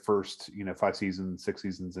did like the first, you know, 5 seasons, 6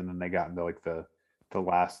 seasons, and then they got into like the the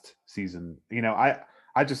last season.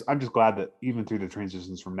 I'm just glad that even through the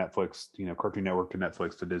transitions from Netflix, Cartoon Network to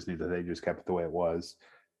Netflix to Disney, that they just kept it the way it was,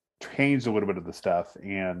 changed a little bit of the stuff,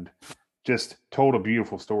 and just told a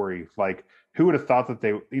beautiful story. Like, who would have thought that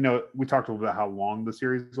they, we talked a little about how long the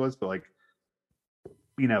series was, but like,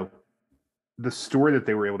 the story that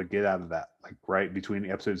they were able to get out of that, like right between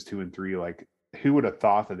episodes 2 and 3, like who would have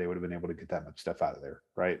thought that they would have been able to get that much stuff out of there,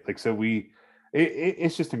 right? Like, so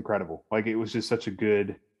it's just incredible. Like, it was just such a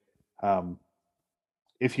good,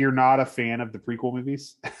 if you're not a fan of the prequel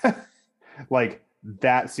movies, like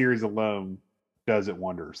that series alone does it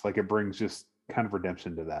wonders. Like, it brings just kind of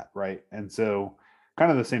redemption to that, right? And so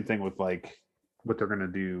kind of the same thing with like what they're going to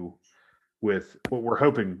do with what we're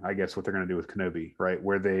hoping, I guess, what they're going to do with Kenobi, right?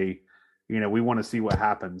 Where they, we want to see what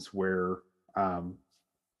happens where,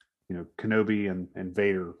 Kenobi and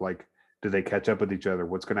Vader, like, do they catch up with each other?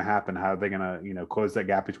 What's going to happen? How are they going to, close that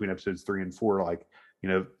gap between episodes 3 and 4? Like,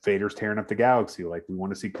 Vader's tearing up the galaxy. Like, we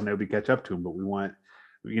want to see Kenobi catch up to him, but we want,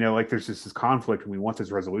 like, there's just this conflict and we want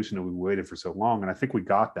this resolution that we waited for so long. And I think we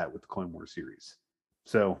got that with the Clone Wars series.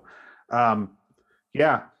 So,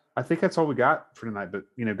 yeah, I think that's all we got for tonight. But,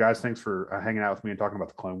 guys, thanks for hanging out with me and talking about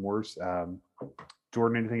the Clone Wars.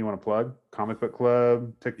 Jordan, anything you want to plug? Comic Book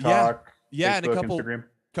Club, TikTok, yeah, Facebook, and Instagram?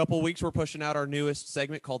 Couple weeks we're pushing out our newest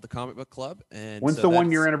segment called the Comic Book Club. And when's the 1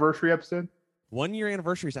 year anniversary episode? 1 year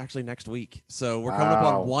anniversary is actually next week. So we're coming up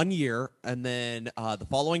on 1 year, and then the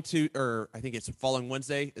following I think it's the following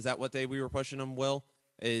Wednesday. Is that what day we were pushing them, Will?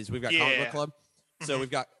 We've got Comic Book Club. So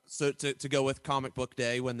we've got to go with Comic Book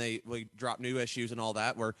Day when we drop new issues and all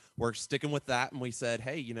that. We're sticking with that, and we said,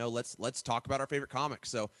 hey, let's talk about our favorite comics.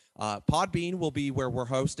 So Podbean will be where we're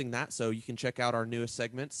hosting that, so you can check out our newest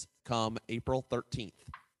segments come April 13th.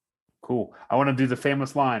 Cool. I want to do the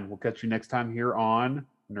famous line. We'll catch you next time here on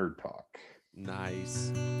Nerd Talk.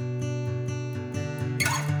 Nice.